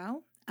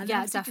well. And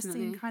yeah, definitely. Definitely. Just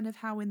seeing kind of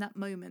how in that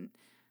moment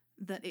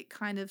that it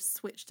kind of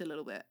switched a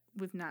little bit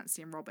with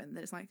Nancy and Robin,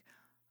 that it's like,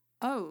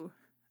 oh,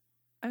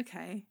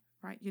 okay,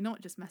 right, you're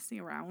not just messing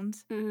around.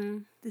 Mm-hmm.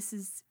 This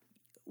is,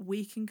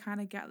 we can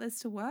kind of get this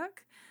to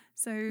work.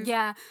 So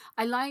yeah,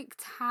 I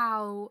liked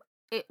how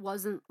it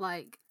wasn't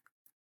like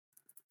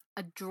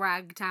a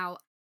dragged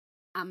out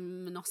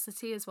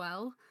animosity as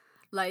well.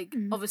 Like,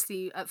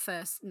 obviously at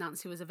first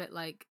Nancy was a bit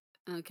like,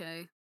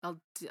 okay,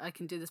 I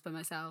can do this by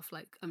myself,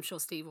 like I'm sure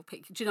Steve will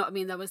pick you. Do you know what I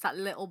mean? There was that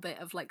little bit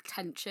of like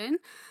tension,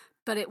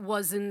 but it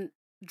wasn't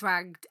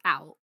dragged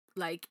out.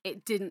 Like,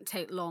 it didn't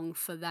take long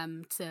for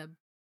them to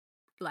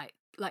like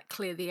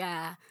clear the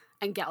air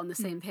and get on the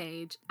same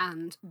page,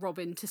 and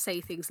Robin to say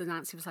things that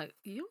Nancy was like,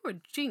 you're a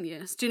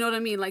genius. Do you know what I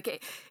mean?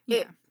 Like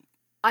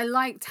I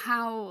liked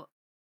how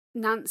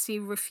Nancy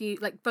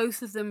refused, like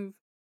both of them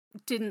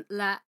didn't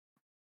let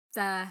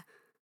their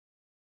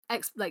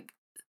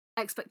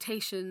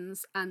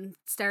expectations and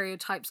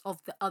stereotypes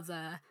of the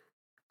other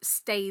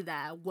stay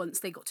there once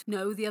they got to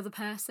know the other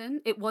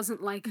person. It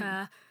wasn't like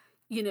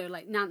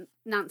like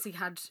Nancy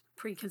had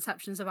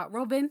preconceptions about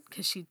Robin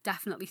because she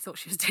definitely thought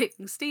she was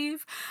dating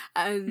Steve,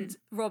 and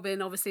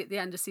Robin obviously at the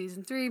end of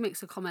season 3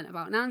 makes a comment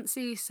about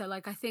Nancy. So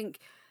like I think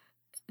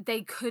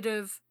they could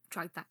have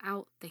dragged that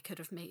out. They could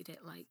have made it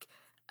like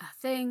a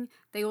thing.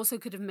 They also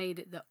could have made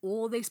it that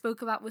all they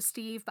spoke about was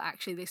Steve, but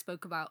actually they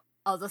spoke about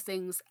other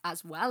things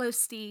as well as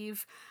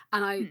Steve.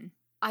 And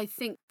I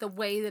think the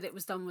way that it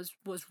was done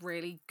was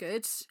really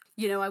good.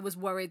 You know, I was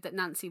worried that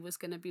Nancy was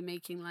going to be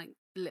making like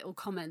little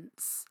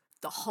comments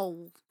the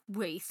whole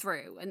way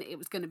through, and it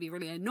was going to be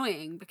really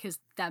annoying because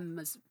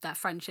their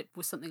friendship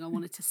was something I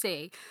wanted to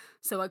see.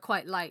 So I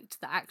quite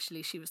liked that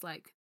actually she was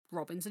like,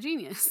 Robin's a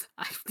genius.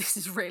 This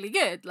is really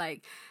good.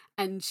 Like,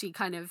 and she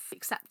kind of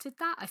accepted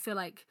that. I feel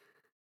like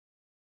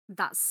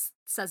that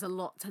says a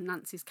lot to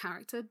Nancy's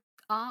character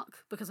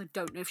arc, because I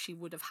don't know if she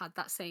would have had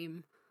that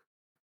same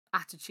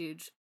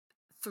attitude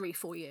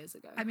 3-4 years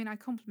ago. I mean, I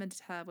complimented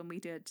her when we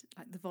did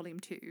like the volume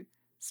 2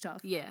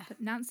 stuff. Yeah.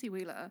 But Nancy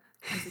Wheeler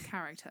as a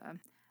character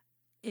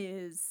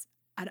is,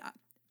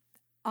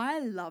 I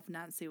love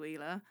Nancy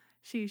Wheeler.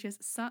 She's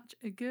just such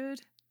a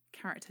good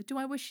character. Do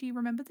I wish she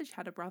remembered that she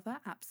had a brother?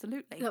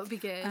 Absolutely. That would be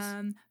good.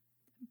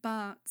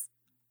 But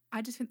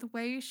I just think the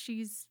way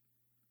she's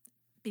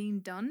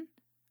been done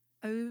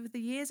over the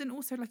years, and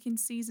also like in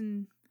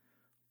season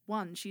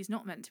 1, she's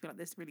not meant to be like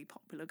this really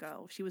popular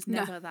girl. She was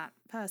never that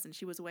person.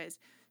 She was always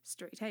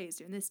straight A's,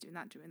 doing this, doing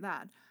that, doing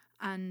that.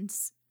 And,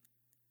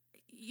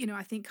 you know,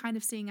 I think kind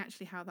of seeing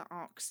actually how the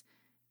arcs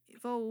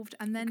evolved.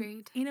 And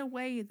then in a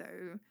way,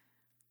 though,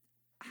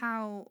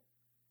 how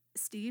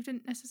Steve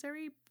didn't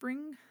necessarily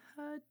bring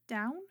her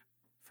down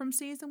from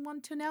season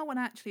 1 to now, when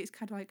actually it's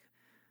kind of like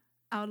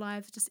our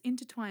lives just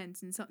intertwined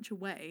in such a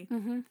way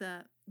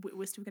that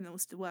we're still getting all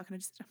to work.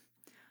 And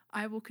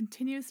I will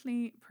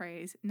continuously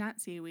praise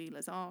Nancy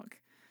Wheeler's arc.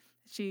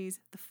 She's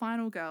the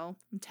final girl.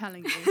 I'm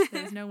telling you,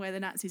 there's no way the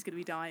Nancy's going to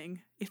be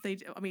dying. If they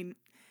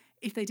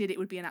did, it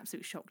would be an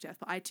absolute shock death.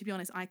 But to be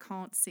honest, I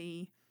can't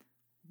see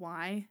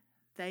why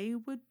they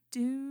would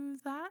do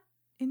that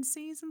in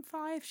season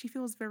 5. She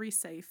feels very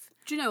safe.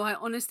 Do you know, I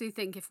honestly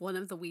think if one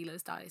of the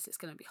Wheelers dies, it's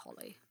going to be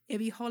Holly. It'd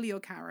be Holly or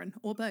Karen,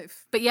 or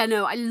both. But yeah,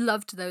 no, I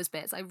loved those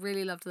bits. I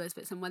really loved those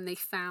bits. And when they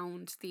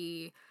found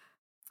the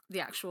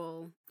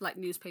actual like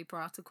newspaper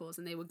articles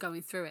and they were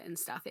going through it and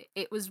stuff,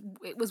 it was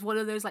one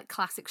of those like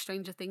classic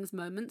Stranger Things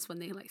moments when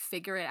they like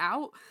figure it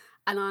out.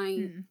 And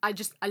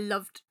I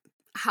loved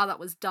how that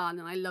was done,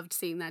 and I loved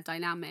seeing their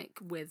dynamic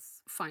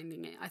with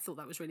finding it. I thought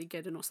that was really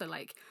good. And also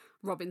like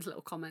Robin's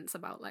little comments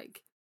about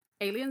like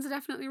aliens are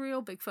definitely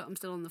real, Bigfoot I'm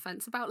still on the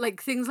fence about,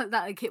 like things like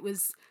that. Like it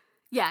was,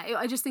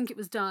 I just think it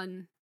was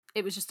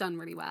just done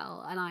really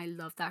well, and I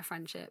loved their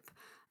friendship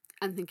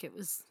and think it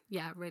was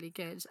really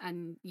good.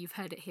 And you've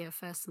heard it here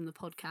first on the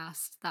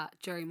podcast that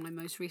during my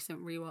most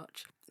recent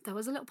rewatch there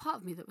was a little part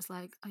of me that was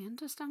like, I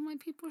understand why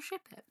people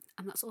ship it,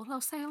 and that's all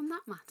I'll say on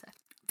that matter.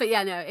 But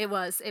yeah, no, it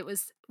was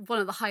one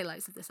of the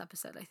highlights of this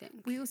episode, I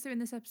think. We also in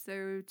this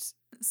episode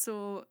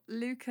saw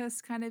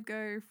Lucas kind of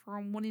go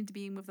from wanting to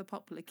be in with the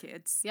popular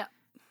kids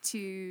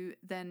to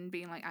then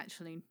being like,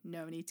 actually,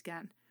 no, I need to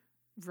get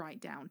right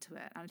down to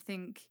it. And I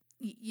think,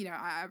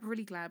 I'm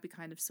really glad we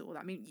kind of saw that.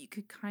 I mean, you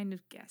could kind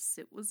of guess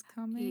it was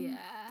coming. Yeah.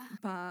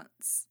 But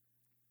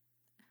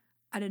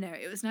I don't know.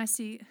 It was nice to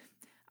see,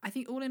 I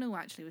think all in all,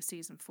 actually, with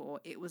season 4,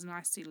 it was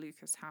nice to see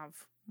Lucas have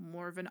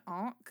more of an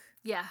arc.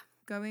 Yeah.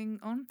 Going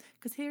on.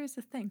 Because here is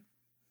the thing.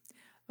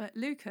 But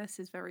Lucas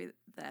is very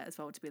there as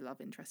well to be a love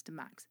interest to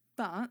Max.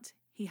 But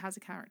he has a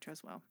character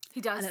as well.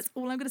 He does. And that's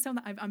all I'm going to say on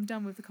that. I'm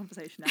done with the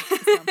conversation now.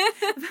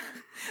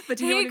 But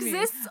he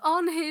exists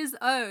on his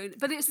own.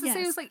 But it's the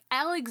same as like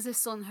Elle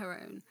exists on her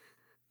own.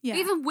 Yeah.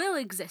 Even Will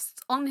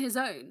exists on his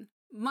own.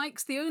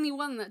 Mike's the only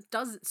one that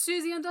does it.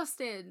 Susie and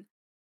Dustin.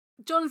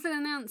 Jonathan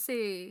and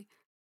Nancy.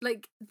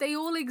 Like, they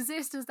all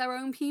exist as their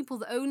own people.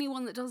 The only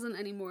one that doesn't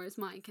anymore is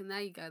Mike. And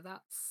there you go.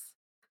 That's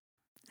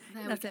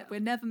it. We're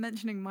never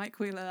mentioning Mike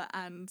Wheeler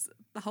and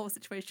the whole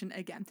situation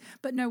again.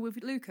 But no,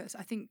 with Lucas,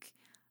 I think,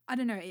 I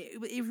don't know, it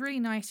was really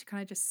nice to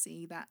kind of just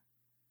see that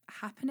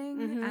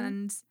happening.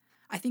 And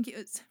I think it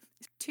was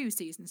 2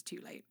 seasons too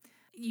late.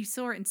 You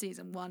saw it in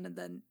season 1 and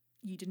then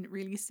you didn't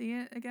really see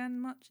it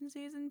again much in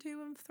season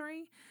 2 and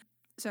 3.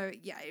 So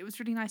yeah, it was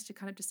really nice to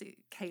kind of just see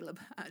Caleb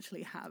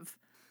actually have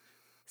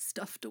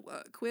stuff to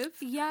work with.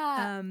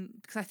 Yeah.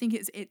 Because I think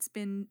it's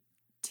been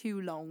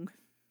too long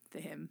for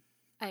him.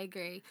 I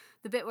agree.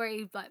 The bit where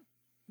he like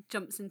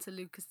jumps into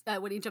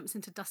when he jumps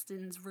into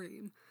Dustin's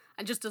room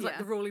and just does like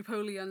the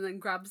roly-poly and then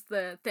grabs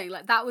the thing,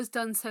 like that was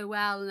done so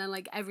well. And then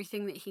like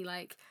everything that he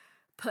like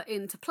put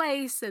into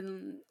place,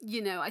 and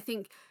I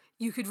think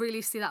you could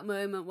really see that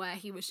moment where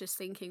he was just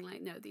thinking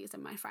like, no, these are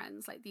my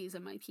friends, like these are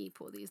my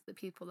people, these are the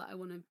people that I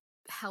want to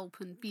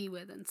help and be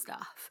with and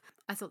stuff.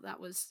 I thought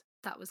that was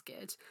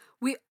good.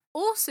 We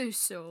also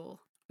saw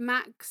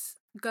Max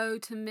go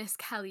to Miss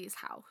Kelly's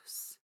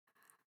house.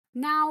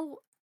 Now,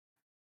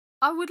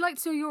 I would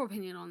like to know your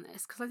opinion on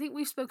this, because I think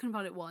we've spoken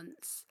about it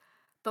once,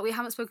 but we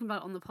haven't spoken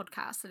about it on the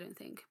podcast, I don't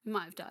think. We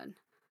might have done.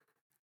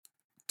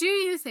 Do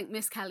you think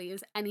Miss Kelly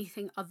is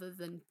anything other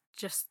than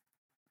just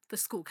the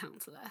school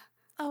counsellor?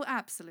 Oh,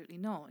 absolutely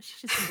not.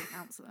 She's just a school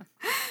counsellor.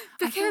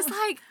 Because,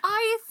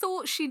 I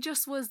thought she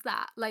just was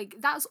that. Like,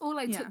 that's all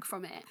I took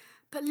from it.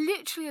 But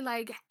literally,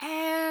 like,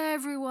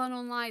 everyone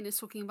online is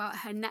talking about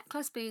her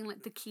necklace being,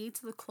 like, the key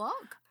to the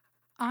clock.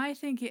 I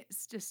think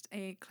it's just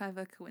a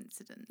clever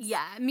coincidence.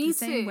 Yeah, me too. The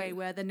same way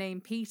where the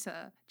name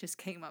Peter just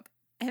came up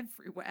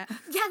everywhere.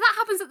 Yeah, that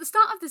happens at the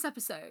start of this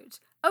episode.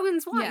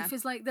 Owen's wife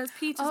is like, there's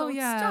Peter's old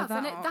stuff.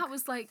 And that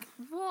was like,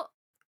 what?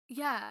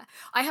 Yeah.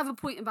 I have a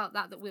point about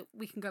that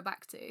we can go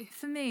back to.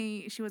 For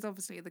me, she was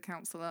obviously the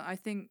counsellor. I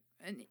think,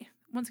 and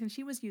once again,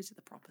 she was used at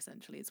the prop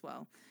essentially as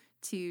well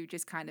to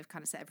just kind of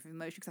set everything in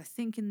motion. Because I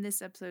think in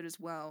this episode as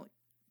well,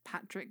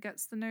 Patrick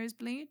gets the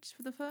nosebleed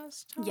for the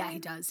first time. Yeah, he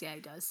does.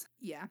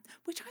 Yeah,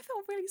 which I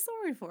felt really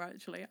sorry for,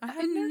 actually. I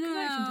had no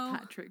connection to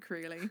Patrick,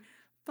 really.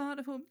 But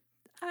I thought,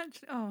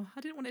 actually, I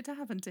didn't want it to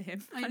happen to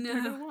him. I don't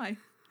know why.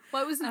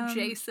 Why wasn't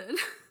Jason?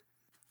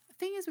 The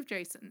thing is with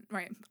Jason,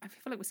 right, I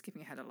feel like we're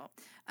skipping ahead a lot.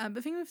 But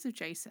the thing is with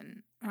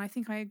Jason, and I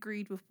think I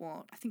agreed with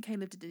I think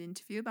Caleb did an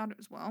interview about it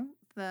as well,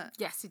 that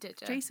yes, he did,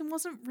 yeah. Jason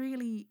wasn't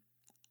really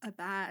a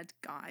bad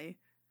guy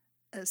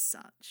as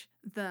such,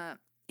 that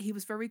he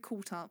was very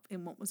caught up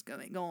in what was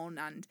going on,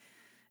 and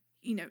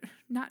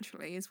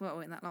naturally as well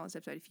in that last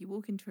episode, if you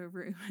walk into a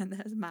room and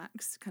there's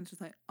Max kind of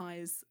just like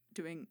eyes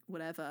doing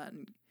whatever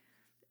and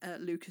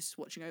Lucas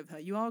watching over her,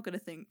 you are going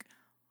to think,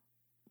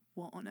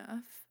 what on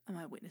earth am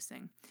I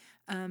witnessing?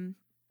 And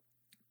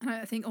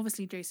I think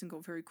obviously Jason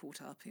got very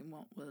caught up in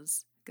what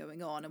was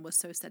going on and was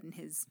so set in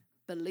his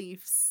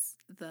beliefs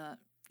that,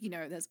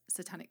 there's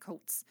satanic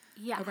cults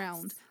Yes.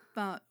 around.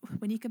 But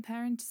when you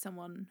compare him to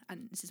someone,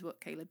 and this is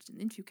what Caleb did in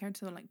the interview, comparing to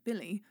someone like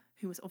Billy,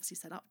 who was obviously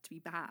set up to be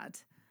bad,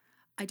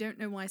 I don't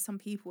know why some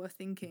people are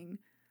thinking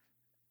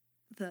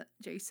that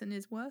Jason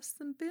is worse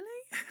than Billy.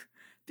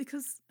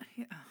 Because,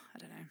 I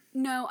don't know.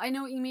 No, I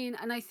know what you mean.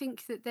 And I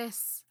think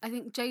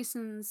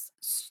Jason's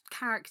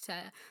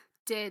character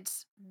did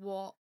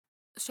what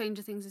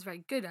Stranger Things is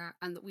very good at,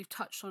 and that we've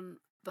touched on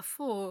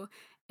before,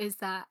 is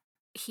that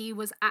he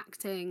was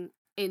acting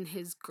in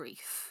his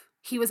grief.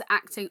 He was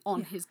acting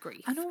on his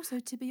grief. And also,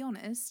 to be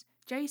honest,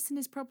 Jason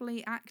is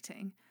probably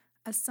acting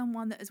as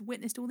someone that has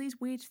witnessed all these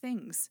weird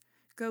things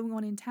going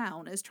on in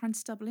town, is trying to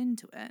stumble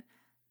into it.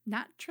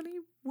 Naturally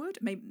would.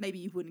 Maybe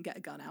you wouldn't get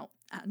a gun out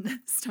and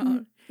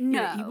start.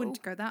 No. You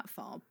wouldn't go that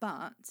far.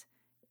 But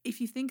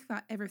if you think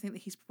about everything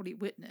that he's probably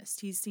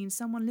witnessed, he's seen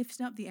someone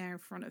lifting up the air in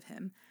front of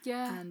him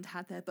and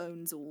had their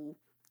bones all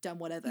done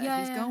whatever.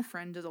 His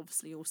girlfriend has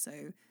obviously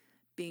also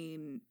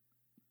been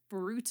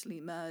brutally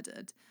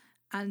murdered.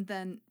 And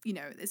then,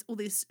 there's all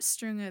this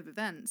string of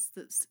events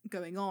that's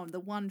going on.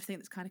 The one thing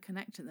that's kind of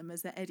connecting them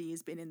is that Eddie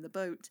has been in the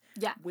boat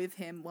with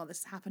him while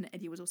this happened.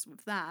 Eddie was also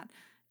with that.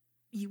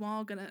 You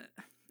are going to...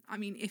 I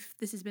mean, if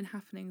this has been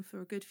happening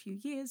for a good few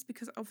years,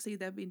 because obviously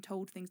they've been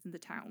told things in the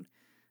town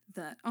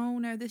that, oh,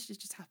 no, this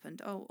just happened.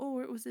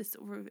 Oh, it was this,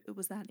 or it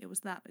was that, it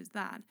was that, it was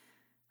that.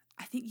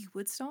 I think you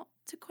would start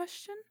to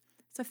question.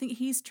 So I think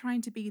he's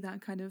trying to be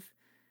that kind of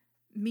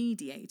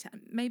mediator.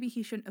 Maybe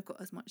he shouldn't have got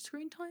as much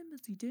screen time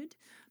as he did,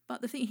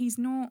 but the thing, he's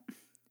not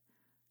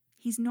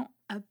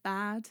a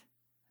bad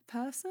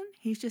person.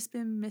 He's just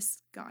been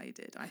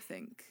misguided, I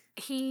think.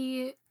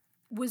 He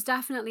was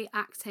definitely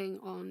acting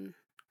on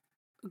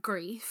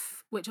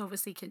grief, which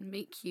obviously can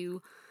make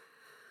you...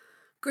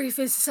 Grief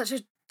is such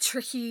a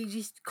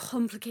tricky,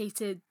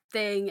 complicated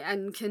thing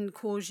and can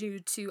cause you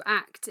to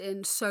act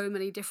in so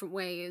many different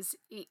ways,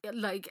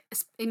 like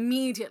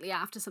immediately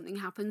after something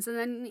happens, and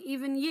then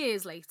even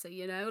years later,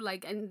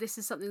 and this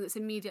is something that's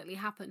immediately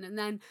happened. And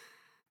then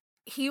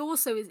he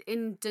also is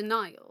in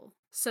denial.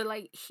 So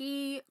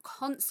he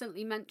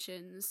constantly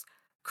mentions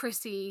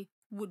Chrissy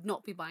would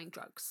not be buying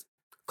drugs.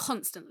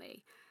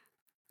 Constantly.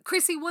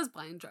 Chrissy was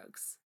buying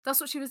drugs. That's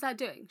what she was there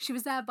doing. She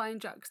was there buying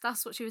drugs.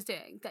 That's what she was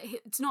doing.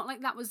 It's not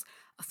like that was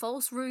a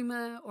false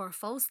rumour or a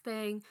false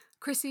thing.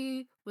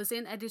 Chrissy was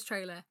in Eddie's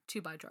trailer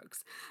to buy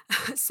drugs.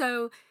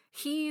 So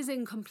he's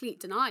in complete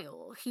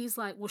denial. He's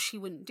like, well, she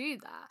wouldn't do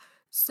that.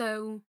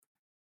 So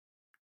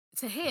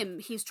to him,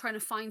 he's trying to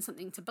find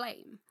something to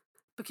blame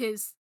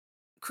because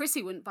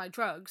Chrissy wouldn't buy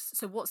drugs.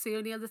 So what's the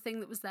only other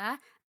thing that was there?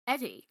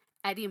 Eddie.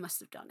 Eddie must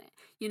have done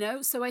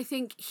it, So I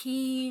think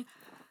he's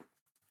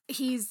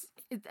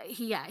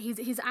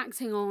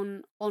acting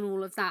on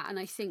all of that, and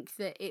I think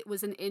that it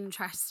was an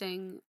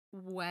interesting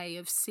way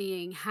of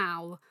seeing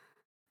how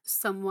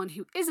someone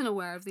who isn't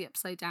aware of the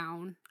Upside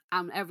Down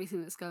and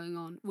everything that's going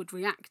on would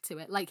react to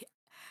it. Like,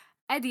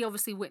 Eddie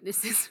obviously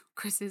witnesses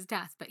Chris's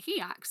death, but he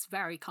acts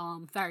very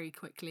calm very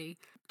quickly.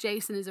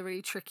 Jason is a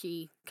really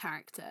tricky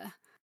character,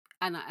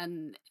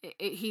 and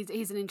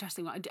he's an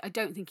interesting one. I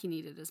don't think he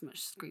needed as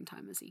much screen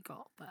time as he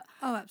got, but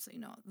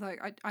absolutely not.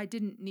 I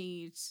didn't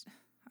need...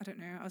 I don't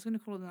know. I was going to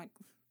call them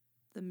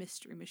the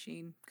mystery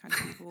machine kind of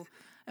people,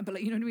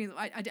 but you know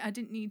what I mean. I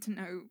didn't need to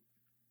know.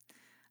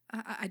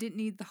 I didn't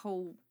need the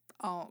whole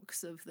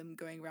arcs of them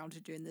going around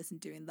to doing this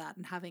and doing that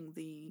and having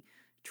the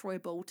Troy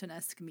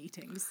Bolton-esque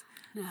meetings.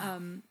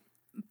 No.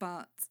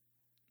 But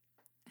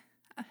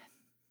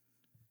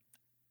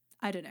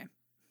I don't know.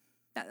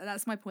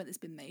 That's my point that's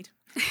been made.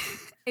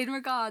 In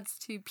regards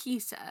to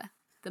Peter,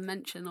 the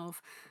mention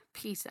of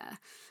Peter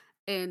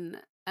in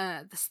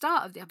the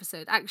start of the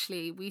episode,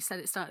 actually, we said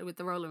it started with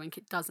the roller rink.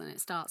 It doesn't. It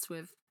starts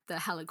with the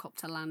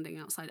helicopter landing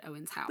outside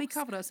Owen's house. We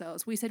covered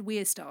ourselves. We said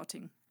we're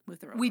starting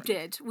with the roller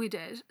rink. We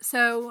did.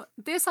 So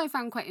this I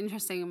found quite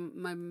interesting in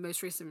my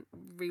most recent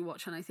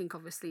rewatch, and I think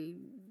obviously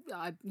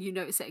you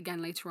notice it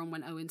again later on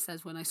when Owen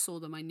says, when I saw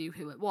them, I knew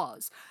who it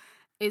was,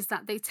 is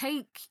that they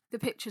take the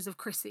pictures of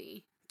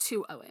Chrissy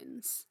to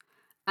Owens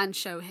and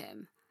show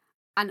him,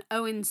 and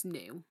Owens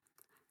knew,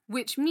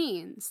 which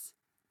means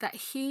that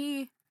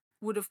he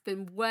would have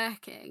been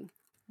working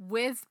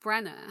with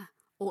Brenner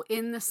or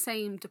in the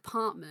same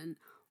department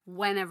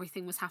when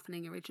everything was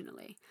happening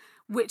originally,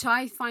 which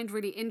I find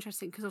really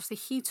interesting because obviously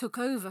he took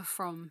over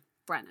from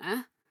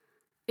Brenner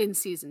in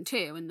season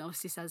 2 and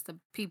obviously says the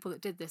people that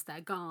did this,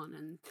 they're gone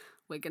and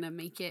we're going to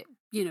make it,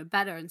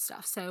 better and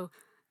stuff. So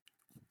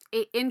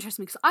it interests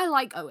me because I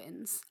like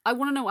Owens. I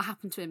want to know what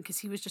happened to him because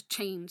he was just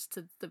chained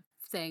to the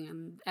thing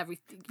and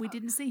everything. We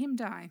didn't see him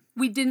die.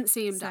 We didn't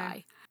see him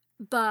die.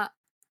 But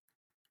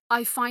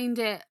I find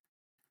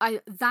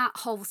that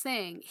whole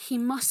thing, he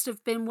must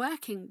have been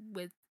working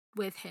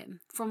with him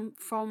from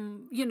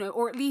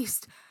or at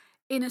least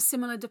in a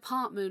similar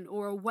department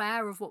or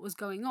aware of what was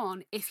going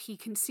on if he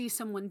can see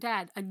someone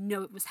dead and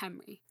know it was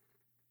Henry.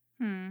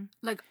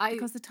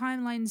 Because the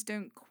timelines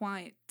don't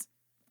quite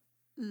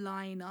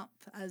line up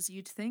as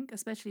you'd think,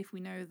 especially if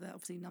we know that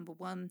obviously number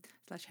 1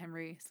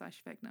 /Henry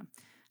 /Vecna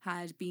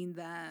had been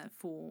there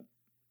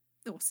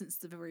since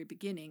the very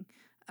beginning.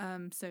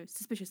 So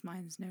suspicious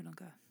minds no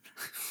longer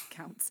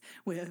counts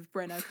with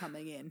Brenna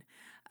coming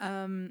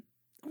in.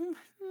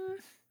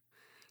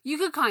 You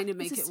could kind of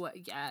make it work.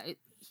 Yeah,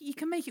 you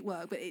can make it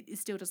work, but it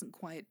still doesn't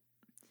quite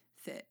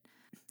fit.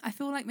 I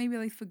feel like maybe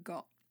they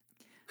forgot,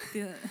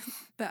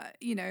 but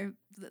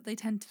they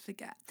tend to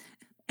forget.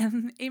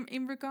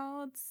 In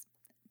regards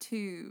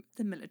to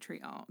the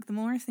military arc, the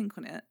more I think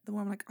on it, the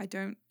more I'm like, I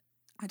don't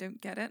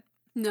get it.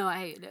 No, I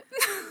hate it.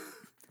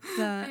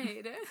 I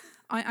hate it.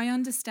 I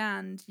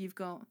understand you've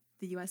got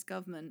the US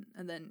government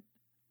and then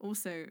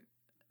also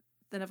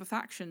another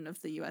faction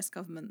of the US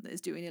government that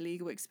is doing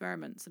illegal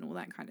experiments and all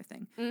that kind of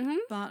thing. Mm-hmm.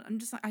 But I'm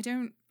just like, I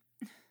don't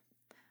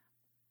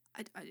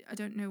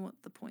know what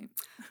the point.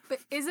 But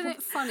isn't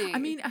it funny? I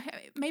mean,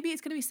 maybe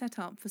it's going to be set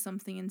up for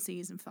something in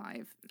season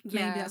 5.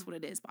 Yeah. Maybe that's what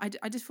it is. But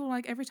I just feel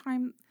like every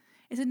time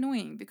it's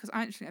annoying because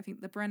I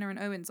think the Brenna and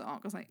Owens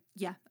arc, I was like,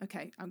 yeah,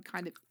 okay, I'm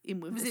kind of in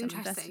with this. I'm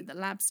invested in the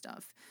lab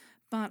stuff.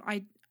 But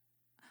I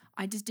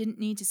just didn't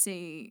need to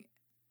see,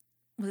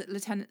 was it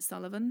Lieutenant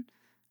Sullivan?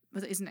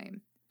 Was it his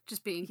name?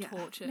 Just being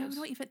tortured. No,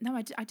 not even. No,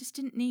 I just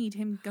didn't need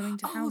him going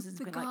to houses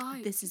and being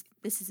like, this is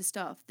the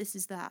stuff, this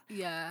is that.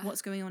 Yeah.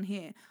 What's going on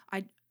here?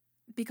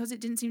 Because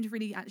it didn't seem to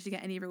really actually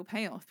get any real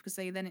payoff because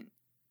they then,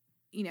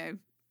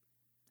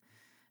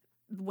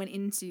 went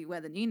into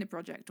where the Nina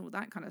Project, all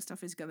that kind of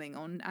stuff is going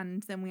on,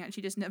 and then we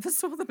actually just never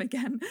saw them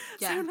again.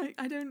 Yeah. So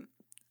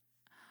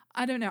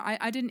I don't know.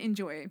 I didn't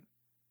enjoy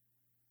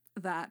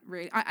that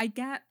really. I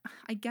get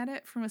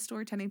it from a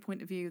storytelling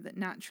point of view that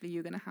naturally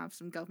you're going to have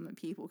some government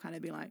people kind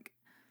of be like,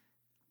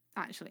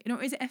 actually,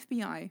 is it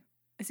FBI?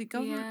 Is it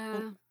government? Yeah,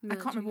 well, I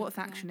can't remember what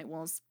faction it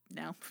was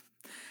now.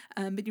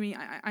 But you mean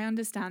I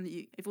understand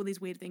that if all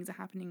these weird things are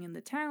happening in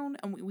the town,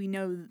 and we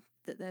know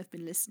that they've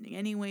been listening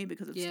anyway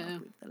because of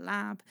stuff with the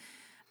lab,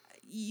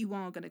 you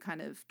are going to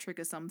kind of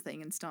trigger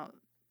something and start,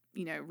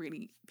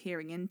 really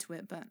peering into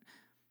it. But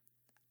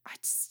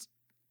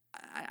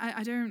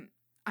I don't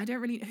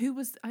really.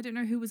 I don't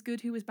know who was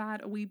good, who was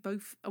bad. Are we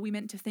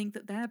meant to think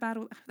that they're bad?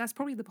 That's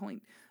probably the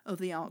point of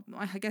the arc.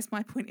 I guess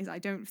my point is I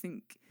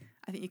think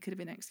it could have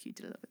been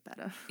executed a little bit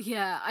better.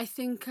 Yeah, I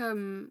think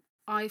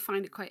I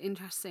find it quite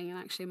interesting, and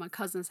actually my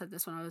cousin said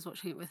this when I was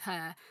watching it with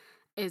her,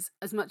 is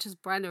as much as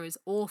Brenna is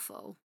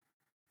awful,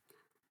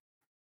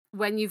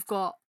 when you've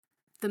got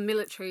the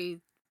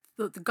military,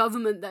 the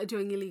government that are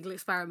doing illegal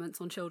experiments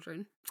on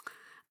children,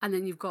 and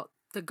then you've got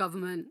the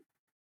government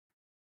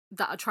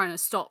that are trying to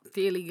stop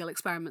the illegal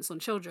experiments on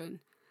children,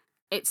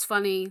 it's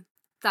funny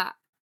that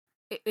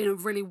in a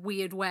really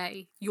weird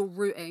way you're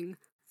rooting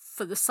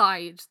for the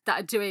side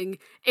that are doing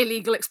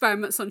illegal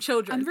experiments on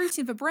children. I'm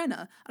rooting for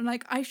Brenna. I'm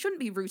like, I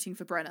shouldn't be rooting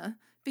for Brenna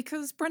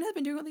because Brenna's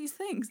been doing all these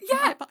things.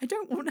 Yeah, but I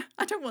don't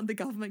want the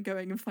government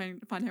going and find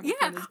out what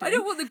Brenna's doing. I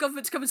don't want the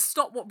government to come and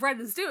stop what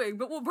Brenna's doing,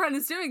 but what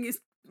Brenna's doing is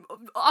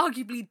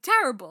arguably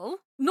terrible.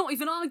 Not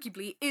even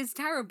arguably, is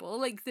terrible.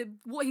 Like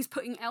what he's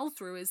putting Elle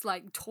through is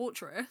like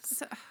torturous.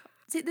 So,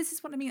 see, this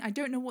is what I mean. I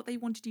don't know what they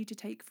wanted you to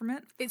take from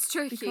it. It's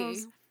tricky.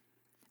 Because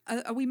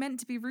are we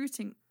meant to be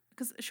rooting?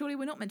 Because surely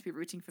we're not meant to be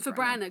rooting for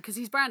Brenna, because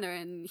he's Brenna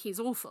and he's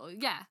awful.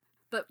 Yeah,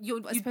 but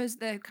I suppose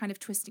they're kind of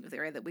twisting with the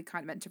area that we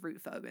kind of meant to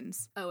root for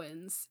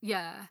Owens.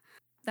 Yeah.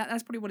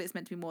 That's probably what it's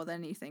meant to be more than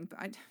anything.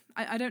 But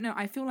I don't know.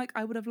 I feel like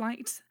I would have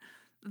liked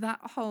that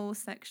whole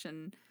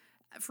section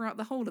throughout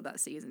the whole of that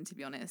season, to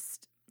be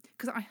honest.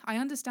 Because I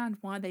understand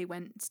why they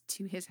went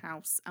to his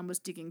house and was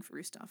digging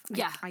through stuff.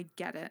 I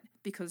get it,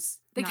 because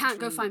they can't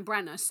go find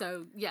Brenna,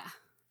 so yeah.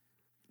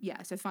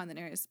 Yeah, so find the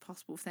nearest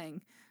possible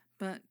thing.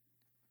 But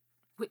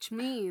which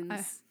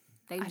means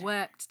they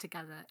worked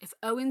together. If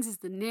Owens is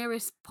the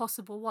nearest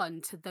possible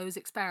one to those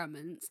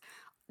experiments,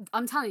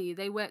 I'm telling you,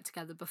 they worked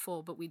together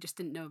before, but we just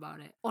didn't know about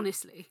it,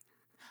 honestly.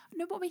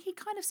 No, but he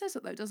kind of says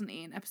it though, doesn't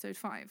he, in episode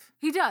 5?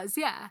 He does,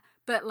 yeah.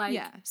 But like...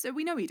 Yeah, so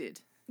we know he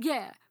did.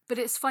 Yeah, but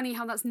it's funny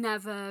how that's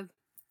never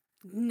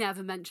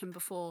mentioned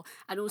before,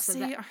 and also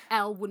that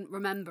Elle wouldn't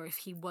remember if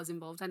he was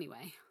involved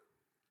anyway.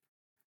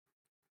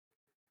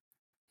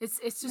 It's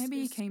just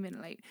maybe he came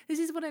in late. This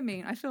is what I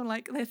mean. I feel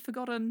like they've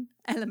forgotten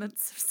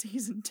elements of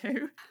season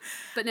 2.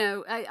 But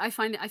no, I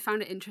found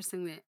it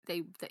interesting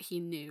that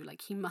he knew.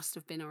 Like, he must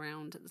have been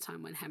around at the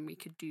time when Henry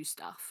could do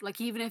stuff. Like,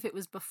 even if it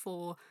was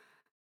before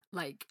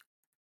the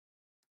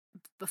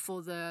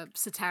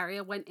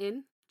Soteria went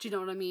in. Do you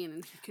know what I mean?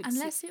 And he could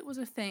unless it was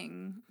a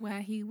thing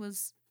where he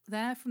was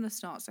there from the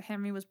start, so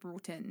Henry was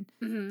brought in,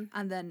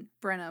 and then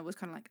Brenna was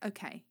kind of like,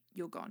 okay,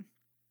 you're gone,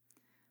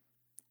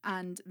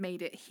 and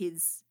made it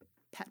his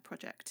pet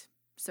project,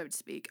 so to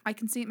speak. I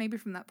can see it maybe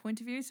from that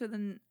point of view. So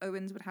then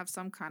Owens would have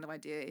some kind of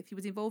idea if he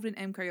was involved in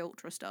MK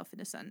Ultra stuff,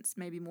 in a sense,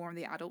 maybe more on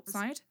the adult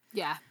side.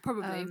 Yeah,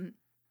 probably.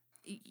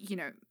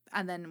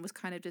 And then was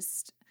kind of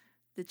just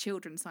the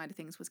children's side of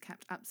things was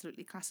kept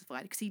absolutely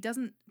classified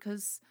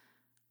because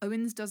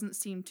Owens doesn't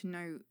seem to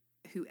know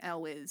who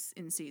Elle is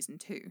in season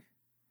 2.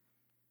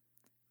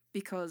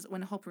 Because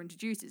when Hopper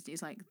introduces,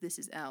 he's like, "This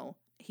is Elle."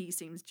 He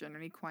seems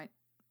generally quite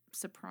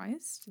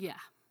surprised. Yeah.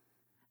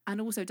 and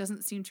also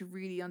doesn't seem to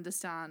really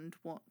understand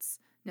what's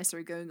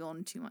necessarily going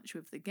on too much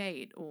with the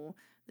gate or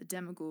the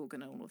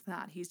Demogorgon and all of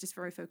that. He's just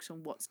very focused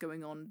on what's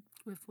going on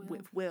with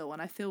Will.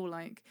 And I feel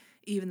like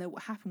even though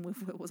what happened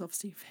with Will was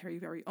obviously very,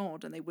 very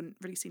odd and they wouldn't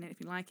really seen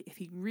anything like it, if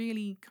he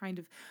really kind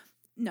of...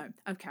 No,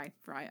 okay,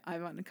 right, I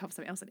want to cover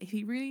something else. If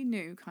he really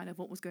knew kind of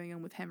what was going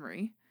on with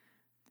Henry,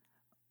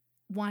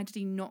 why did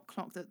he not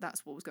clock that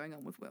that's what was going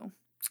on with Will?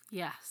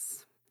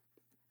 Yes.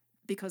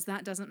 Because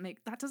that doesn't make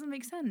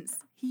sense.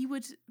 He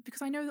would...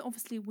 Because I know that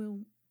obviously Will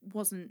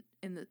wasn't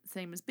in the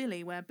same as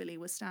Billy, where Billy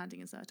was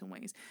standing in certain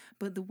ways,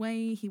 but the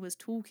way he was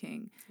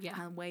talking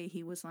and the way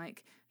he was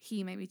like,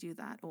 he made me do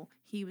that, or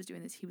he was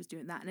doing this, he was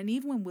doing that. And then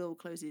even when Will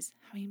closes,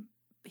 I mean,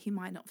 he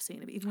might not have seen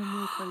it, but even when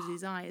Will closes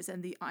his eyes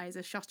and the eyes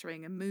are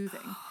shuttering and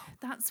moving,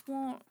 that's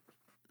what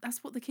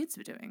the kids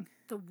were doing.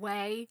 The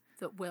way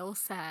that Will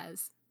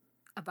says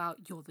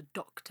about "you're the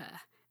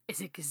doctor"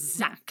 is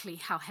exactly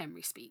how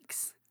Henry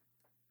speaks.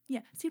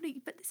 Yeah, see,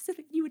 but this is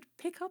you would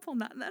pick up on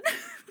that then.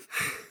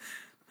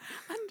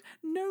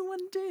 And no one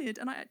did.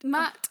 And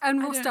Matt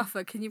and Ross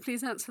Duffer, can you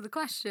please answer the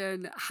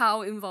question?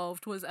 How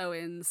involved was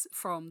Owens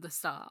from the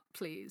start,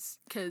 please?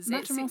 Because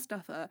Matt and Ross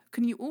Duffer,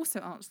 can you also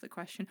answer the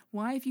question?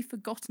 Why have you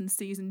forgotten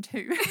season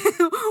 2?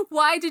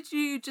 Why did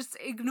you just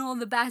ignore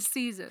the best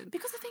season?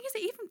 Because the thing is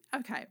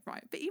that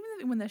but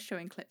even when they're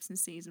showing clips in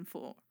season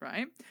 4,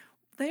 right?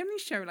 They only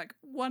show like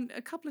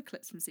a couple of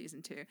clips from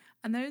season 2,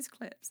 and those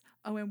clips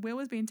are when Will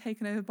was being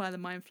taken over by the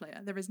Mind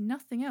Flayer. There is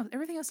nothing else.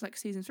 Everything else is like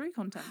season 3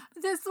 content.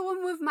 There's the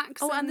one with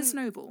Max. Oh, and the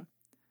snowball.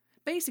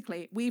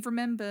 Basically, we've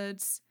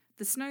remembered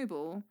the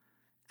snowball,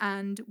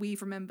 and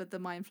we've remembered the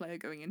Mind Flayer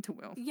going into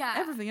Will. Yeah.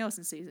 Everything else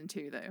in season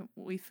 2, though,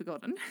 we've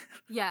forgotten.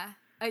 Yeah.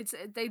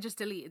 They just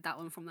deleted that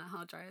one from their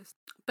hard drives.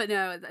 But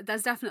no,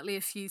 there's definitely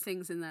a few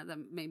things in there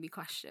that made me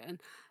question.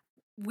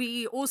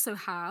 We also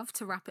have,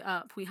 to wrap it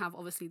up, we have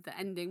obviously the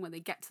ending when they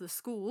get to the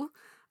school.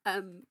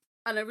 And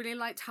I really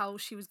liked how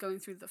she was going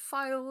through the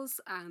files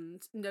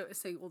and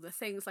noticing all the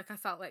things. Like, I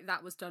felt like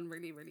that was done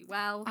really, really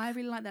well. I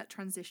really like that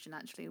transition,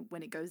 actually,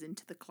 when it goes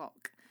into the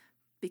clock.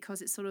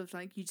 Because it's sort of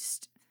like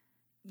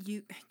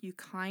you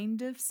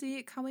kind of see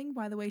it coming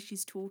by the way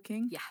she's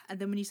talking. Yeah. And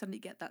then when you suddenly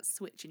get that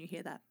switch and you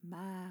hear that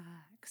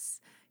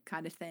Max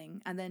kind of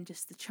thing. And then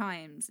just the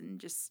chimes and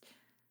just...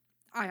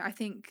 I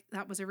think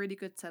that was a really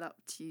good setup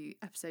to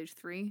episode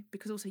 3,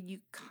 because also you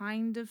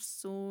kind of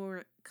saw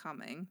it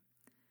coming.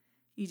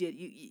 You did.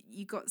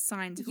 You got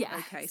signs of,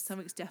 okay,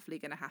 something's definitely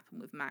going to happen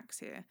with Max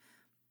here.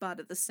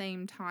 But at the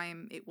same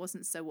time, it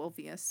wasn't so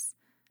obvious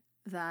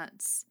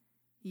that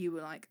you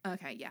were like,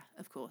 okay, yeah,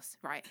 of course,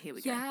 right, here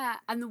we go. Yeah,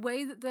 and the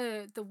way that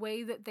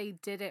they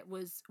did it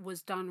was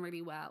done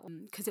really well,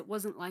 because it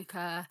wasn't like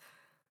a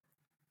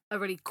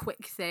really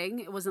quick thing.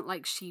 It wasn't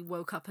like she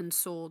woke up and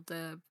saw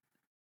the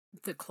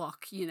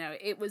clock, you know.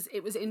 It was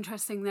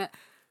interesting that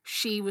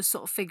she was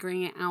sort of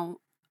figuring it out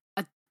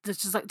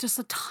just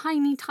a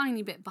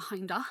tiny bit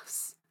behind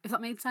us, if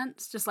that made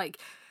sense. Just like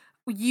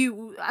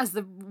you as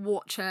the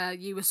watcher,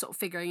 you were sort of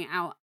figuring it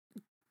out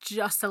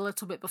just a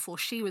little bit before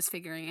she was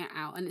figuring it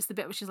out. And it's the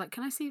bit where she's like,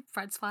 can I see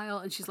Fred's file?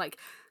 And she's like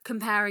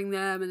comparing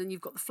them, and then you've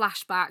got the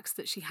flashbacks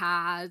that she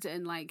had,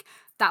 and like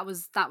that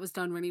was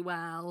done really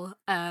well.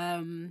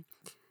 And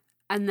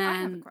then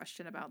I have a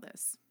question about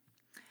this.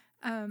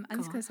 And this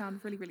is going to sound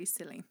really, really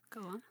silly.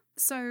 Go on.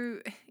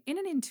 So, in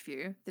an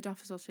interview, the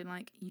Duffers also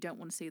like, you don't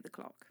want to see the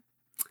clock.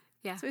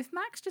 Yeah. So if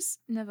Max just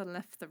never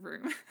left the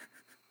room,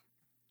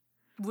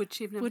 would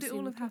she have never would it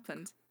all have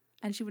happened?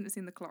 And she wouldn't have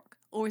seen the clock?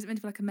 Or is it meant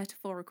to be like a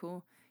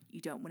metaphorical,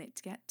 you don't want it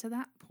to get to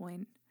that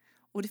point?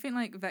 Or do you think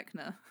like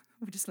Vecna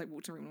would just like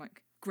walk to the room,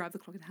 like grab the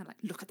clock in the hand, like,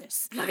 look at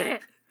this. Look at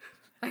it.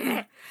 Look at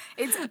it.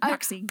 It's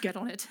Maxine, get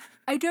on it.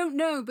 I don't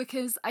know,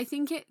 because I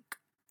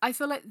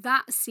feel like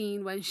that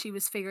scene when she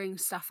was figuring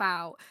stuff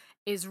out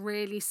is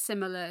really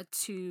similar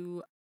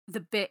to the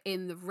bit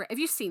in The Ring. Have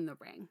you seen The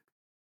Ring?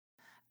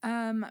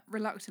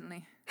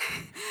 Reluctantly.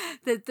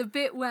 The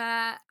bit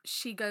where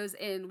she goes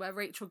in, where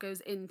Rachel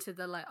goes into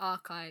the like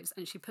archives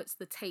and she puts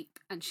the tape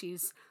and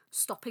she's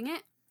stopping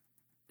it.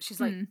 She's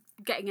like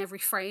getting every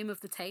frame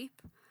of the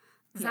tape.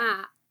 Yeah.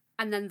 That,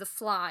 and then the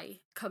fly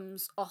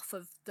comes off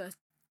of the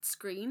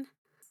screen.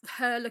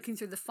 Her looking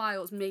through the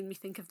files made me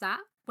think of that,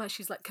 where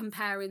she's like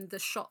comparing the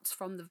shots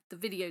from the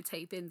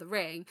videotape in The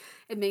Ring.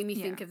 It made me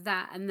think of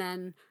that. And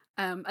then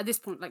at this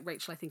point, like,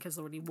 Rachel I think has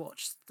already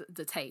watched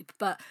the tape,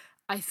 but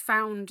I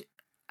found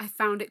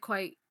it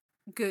quite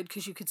good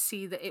because you could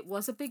see that it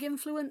was a big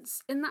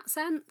influence in that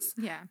sense.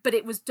 Yeah. But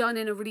it was done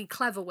in a really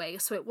clever way,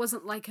 so it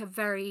wasn't like a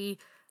very,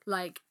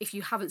 like, if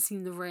you haven't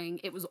seen The Ring,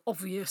 it was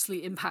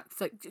obviously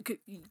impactful.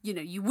 You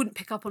know, you wouldn't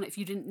pick up on it if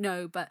you didn't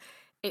know, but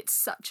it's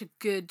such a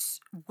good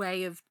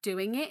way of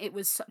doing it. It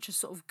was such a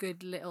sort of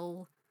good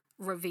little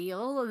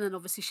reveal, and then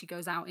obviously she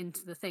goes out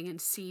into the thing and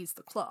sees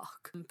the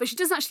clock. But she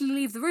doesn't actually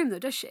leave the room though,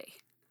 does she?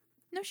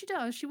 No, she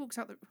does. She walks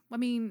out the... I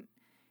mean,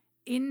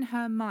 in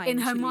her mind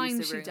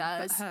she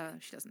does. But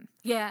she doesn't.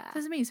 Yeah. That's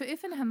what I mean. So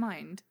if in her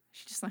mind,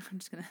 she's just like,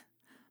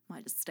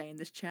 might just stay in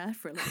this chair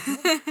for a little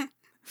bit.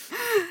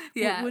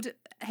 Yeah. Would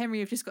Henry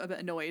have just got a bit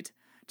annoyed?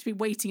 to be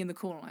waiting in the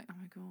corner like, oh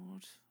my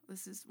God,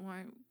 this is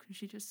why, can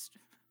she just,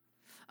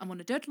 I'm on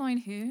a deadline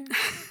here.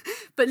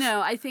 But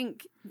no, I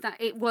think that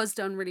it was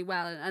done really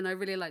well, and I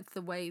really liked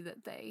the way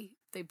that they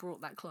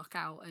brought that clock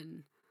out,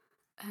 and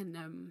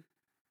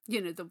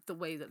the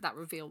way that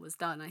reveal was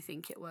done. I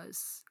think it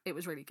was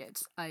really good.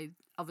 I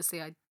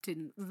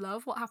didn't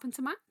love what happened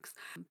to Max,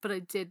 but I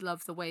did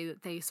love the way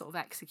that they sort of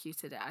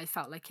executed it. I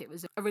felt like it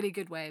was a really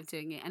good way of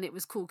doing it, and it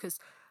was cool because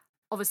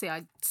obviously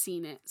I'd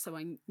seen it, so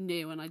I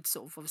knew, and I'd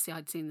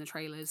seen the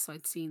trailers, so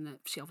I'd seen that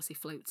she obviously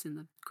floats in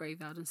the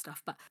graveyard and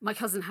stuff, but my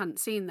cousin hadn't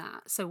seen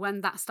that. So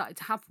when that started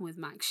to happen with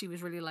Max, she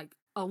was really like,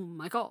 oh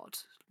my God,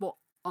 what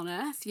on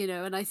earth,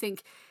 and I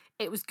think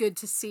it was good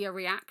to see a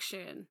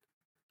reaction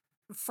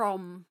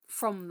from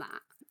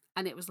that,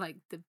 and it was like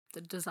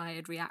the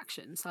desired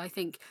reaction. So I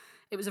think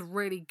it was a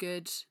really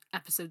good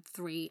episode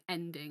 3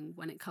 ending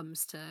when it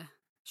comes to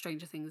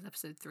Stranger Things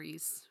episode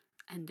 3's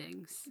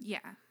endings. Yeah.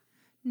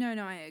 No,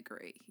 I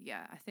agree.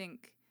 Yeah, I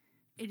think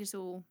it just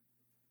all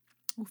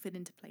fit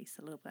into place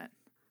a little bit.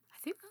 I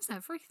think that's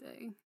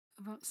everything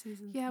about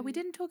season 3. Yeah, we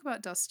didn't talk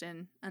about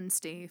Dustin and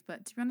Steve,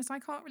 but to be honest, I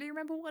can't really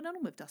remember what went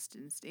on with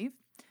Dustin and Steve.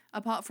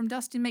 Apart from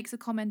Dustin makes a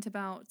comment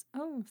about,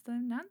 oh, so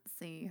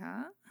Nancy,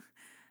 huh?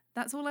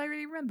 That's all I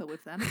really remember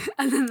with them.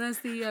 And then there's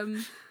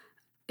the,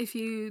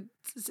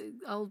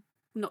 I'll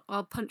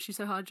punch you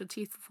so hard your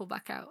teeth will fall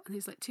back out. And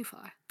he's like, too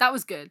far. That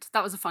was good.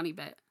 That was a funny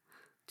bit.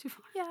 Too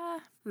far. Yeah.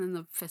 And then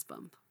the fist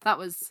bump.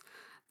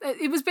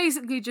 It was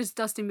basically just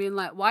Dustin being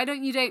like, why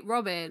don't you date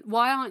Robin?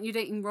 Why aren't you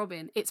dating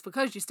Robin? It's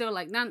because you still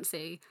like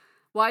Nancy.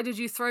 Why did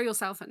you throw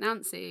yourself at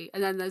Nancy?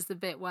 And then there's the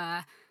bit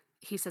where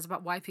he says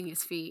about wiping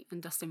his feet,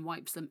 and Dustin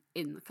wipes them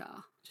in the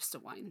car just to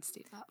wind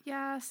Steve up.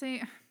 Yeah,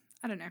 see,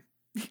 I don't know.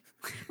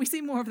 We see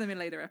more of them in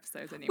later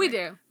episodes anyway.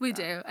 We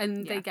do.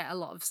 And they get a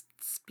lot of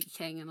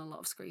speaking and a lot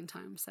of screen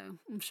time, so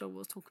I'm sure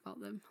we'll talk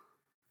about them.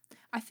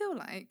 I feel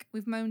like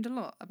we've moaned a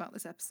lot about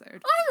this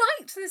episode. I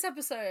liked this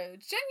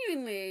episode,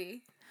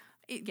 genuinely.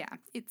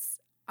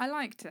 I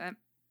liked it.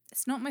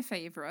 It's not my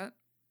favourite,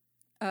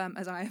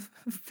 as I have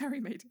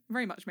very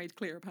much made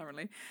clear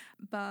apparently.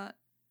 But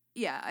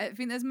yeah, I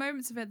think there's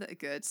moments of it that are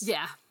good.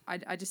 Yeah.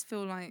 I just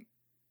feel like,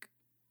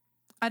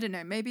 I don't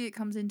know, maybe it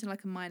comes into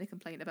like a minor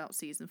complaint about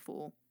season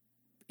 4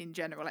 in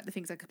general, like the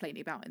things I'm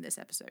complaining about in this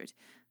episode.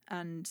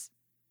 And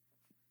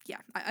yeah,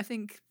 I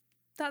think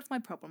that's my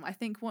problem. I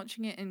think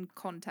watching it in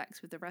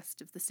context with the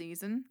rest of the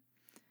season,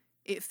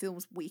 it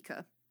feels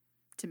weaker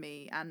to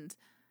me. And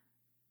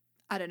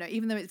I don't know,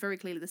 even though it's very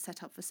clearly the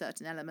setup for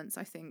certain elements,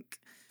 I think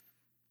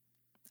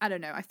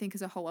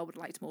as a whole I would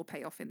like more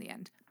payoff in the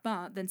end.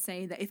 But then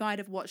saying that if I'd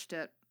have watched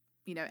it,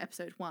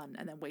 episode 1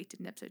 and then waited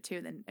in episode 2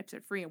 and then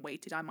episode 3 and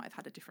waited, I might have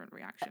had a different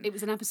reaction. It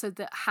was an episode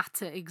that had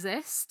to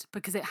exist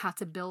because it had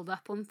to build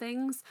up on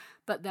things,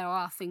 but there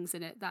are things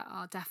in it that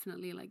are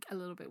definitely like a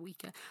little bit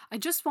weaker. I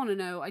just want to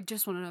know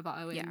about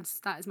Owens. Yeah.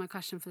 That is my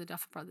question for the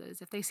Duffer Brothers.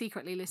 If they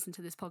secretly listen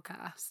to this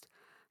podcast,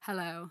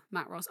 hello,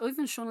 Matt Ross, or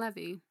even Sean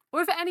Levy,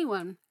 or if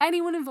anyone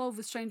involved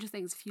with Stranger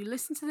Things, if you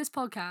listen to this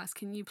podcast,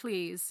 can you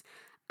please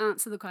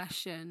answer the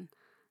question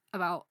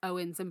about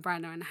Owens and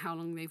Brenna and how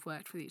long they've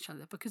worked with each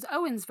other? Because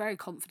Owens very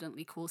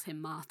confidently calls him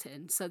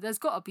Martin, so there's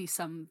got to be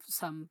some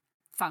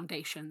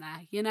foundation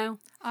there,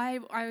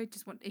 I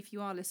just want, if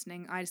you are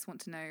listening, I just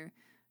want to know,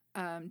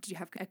 did you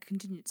have a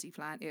contingency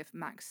plan if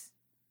Max,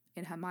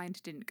 in her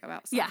mind, didn't go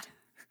outside? Yeah,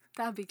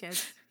 that'd be good.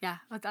 Yeah,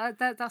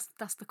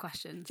 that's the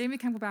question. Jamie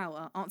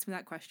Campbell-Bower, answer me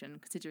that question,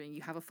 considering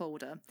you have a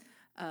folder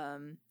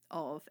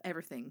of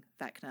everything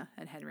Vecna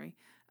and Henry.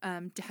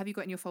 Have you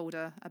got in your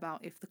folder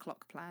about if the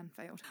clock plan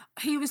failed?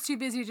 He was too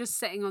busy just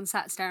sitting on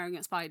set staring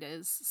at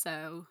spiders,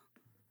 so...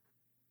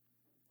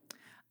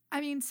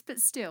 I mean, but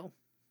still.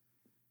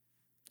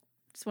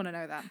 Just want to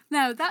know that.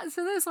 No,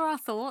 so those are our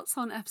thoughts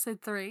on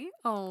episode 3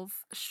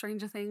 of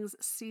Stranger Things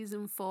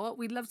season 4.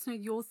 We'd love to know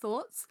your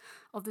thoughts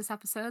of this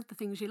episode, the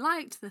things you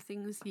liked, the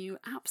things you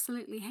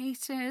absolutely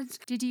hated.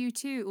 Did you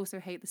too also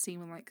hate the scene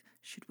when, like,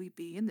 should we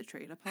be in the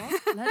trailer park?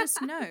 Let us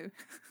know.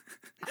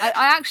 I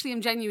actually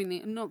am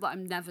genuinely, not that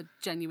I'm never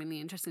genuinely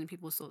interested in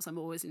people's thoughts, I'm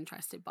always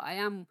interested, but I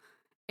am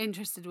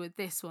interested with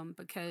this one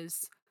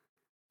because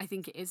I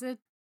think it is a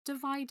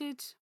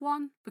divided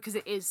one, because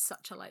it is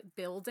such a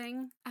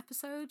building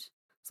episode.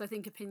 So I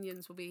think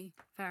opinions will be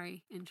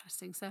very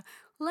interesting. So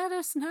let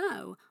us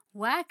know.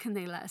 Where can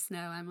they let us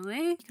know,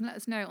 Emily? You can let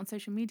us know on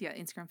social media,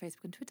 Instagram,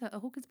 Facebook and Twitter at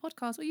Hawkins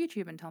Podcast, or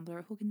YouTube and Tumblr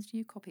at Hawkins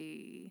New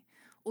Copy.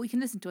 Or you can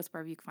listen to us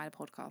wherever you can find a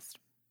podcast.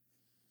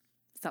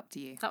 It's up to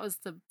you. That was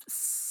the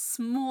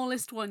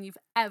smallest one you've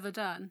ever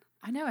done.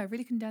 I know, I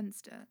really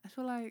condensed it. I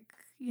feel like,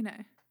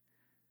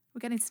 we're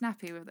getting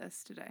snappy with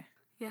this today.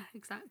 Yeah,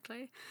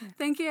 exactly. Yeah.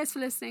 Thank you guys for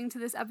listening to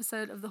this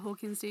episode of the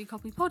Hawkins Do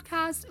Copy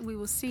podcast. We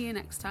will see you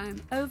next time.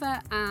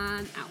 Over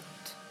and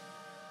out.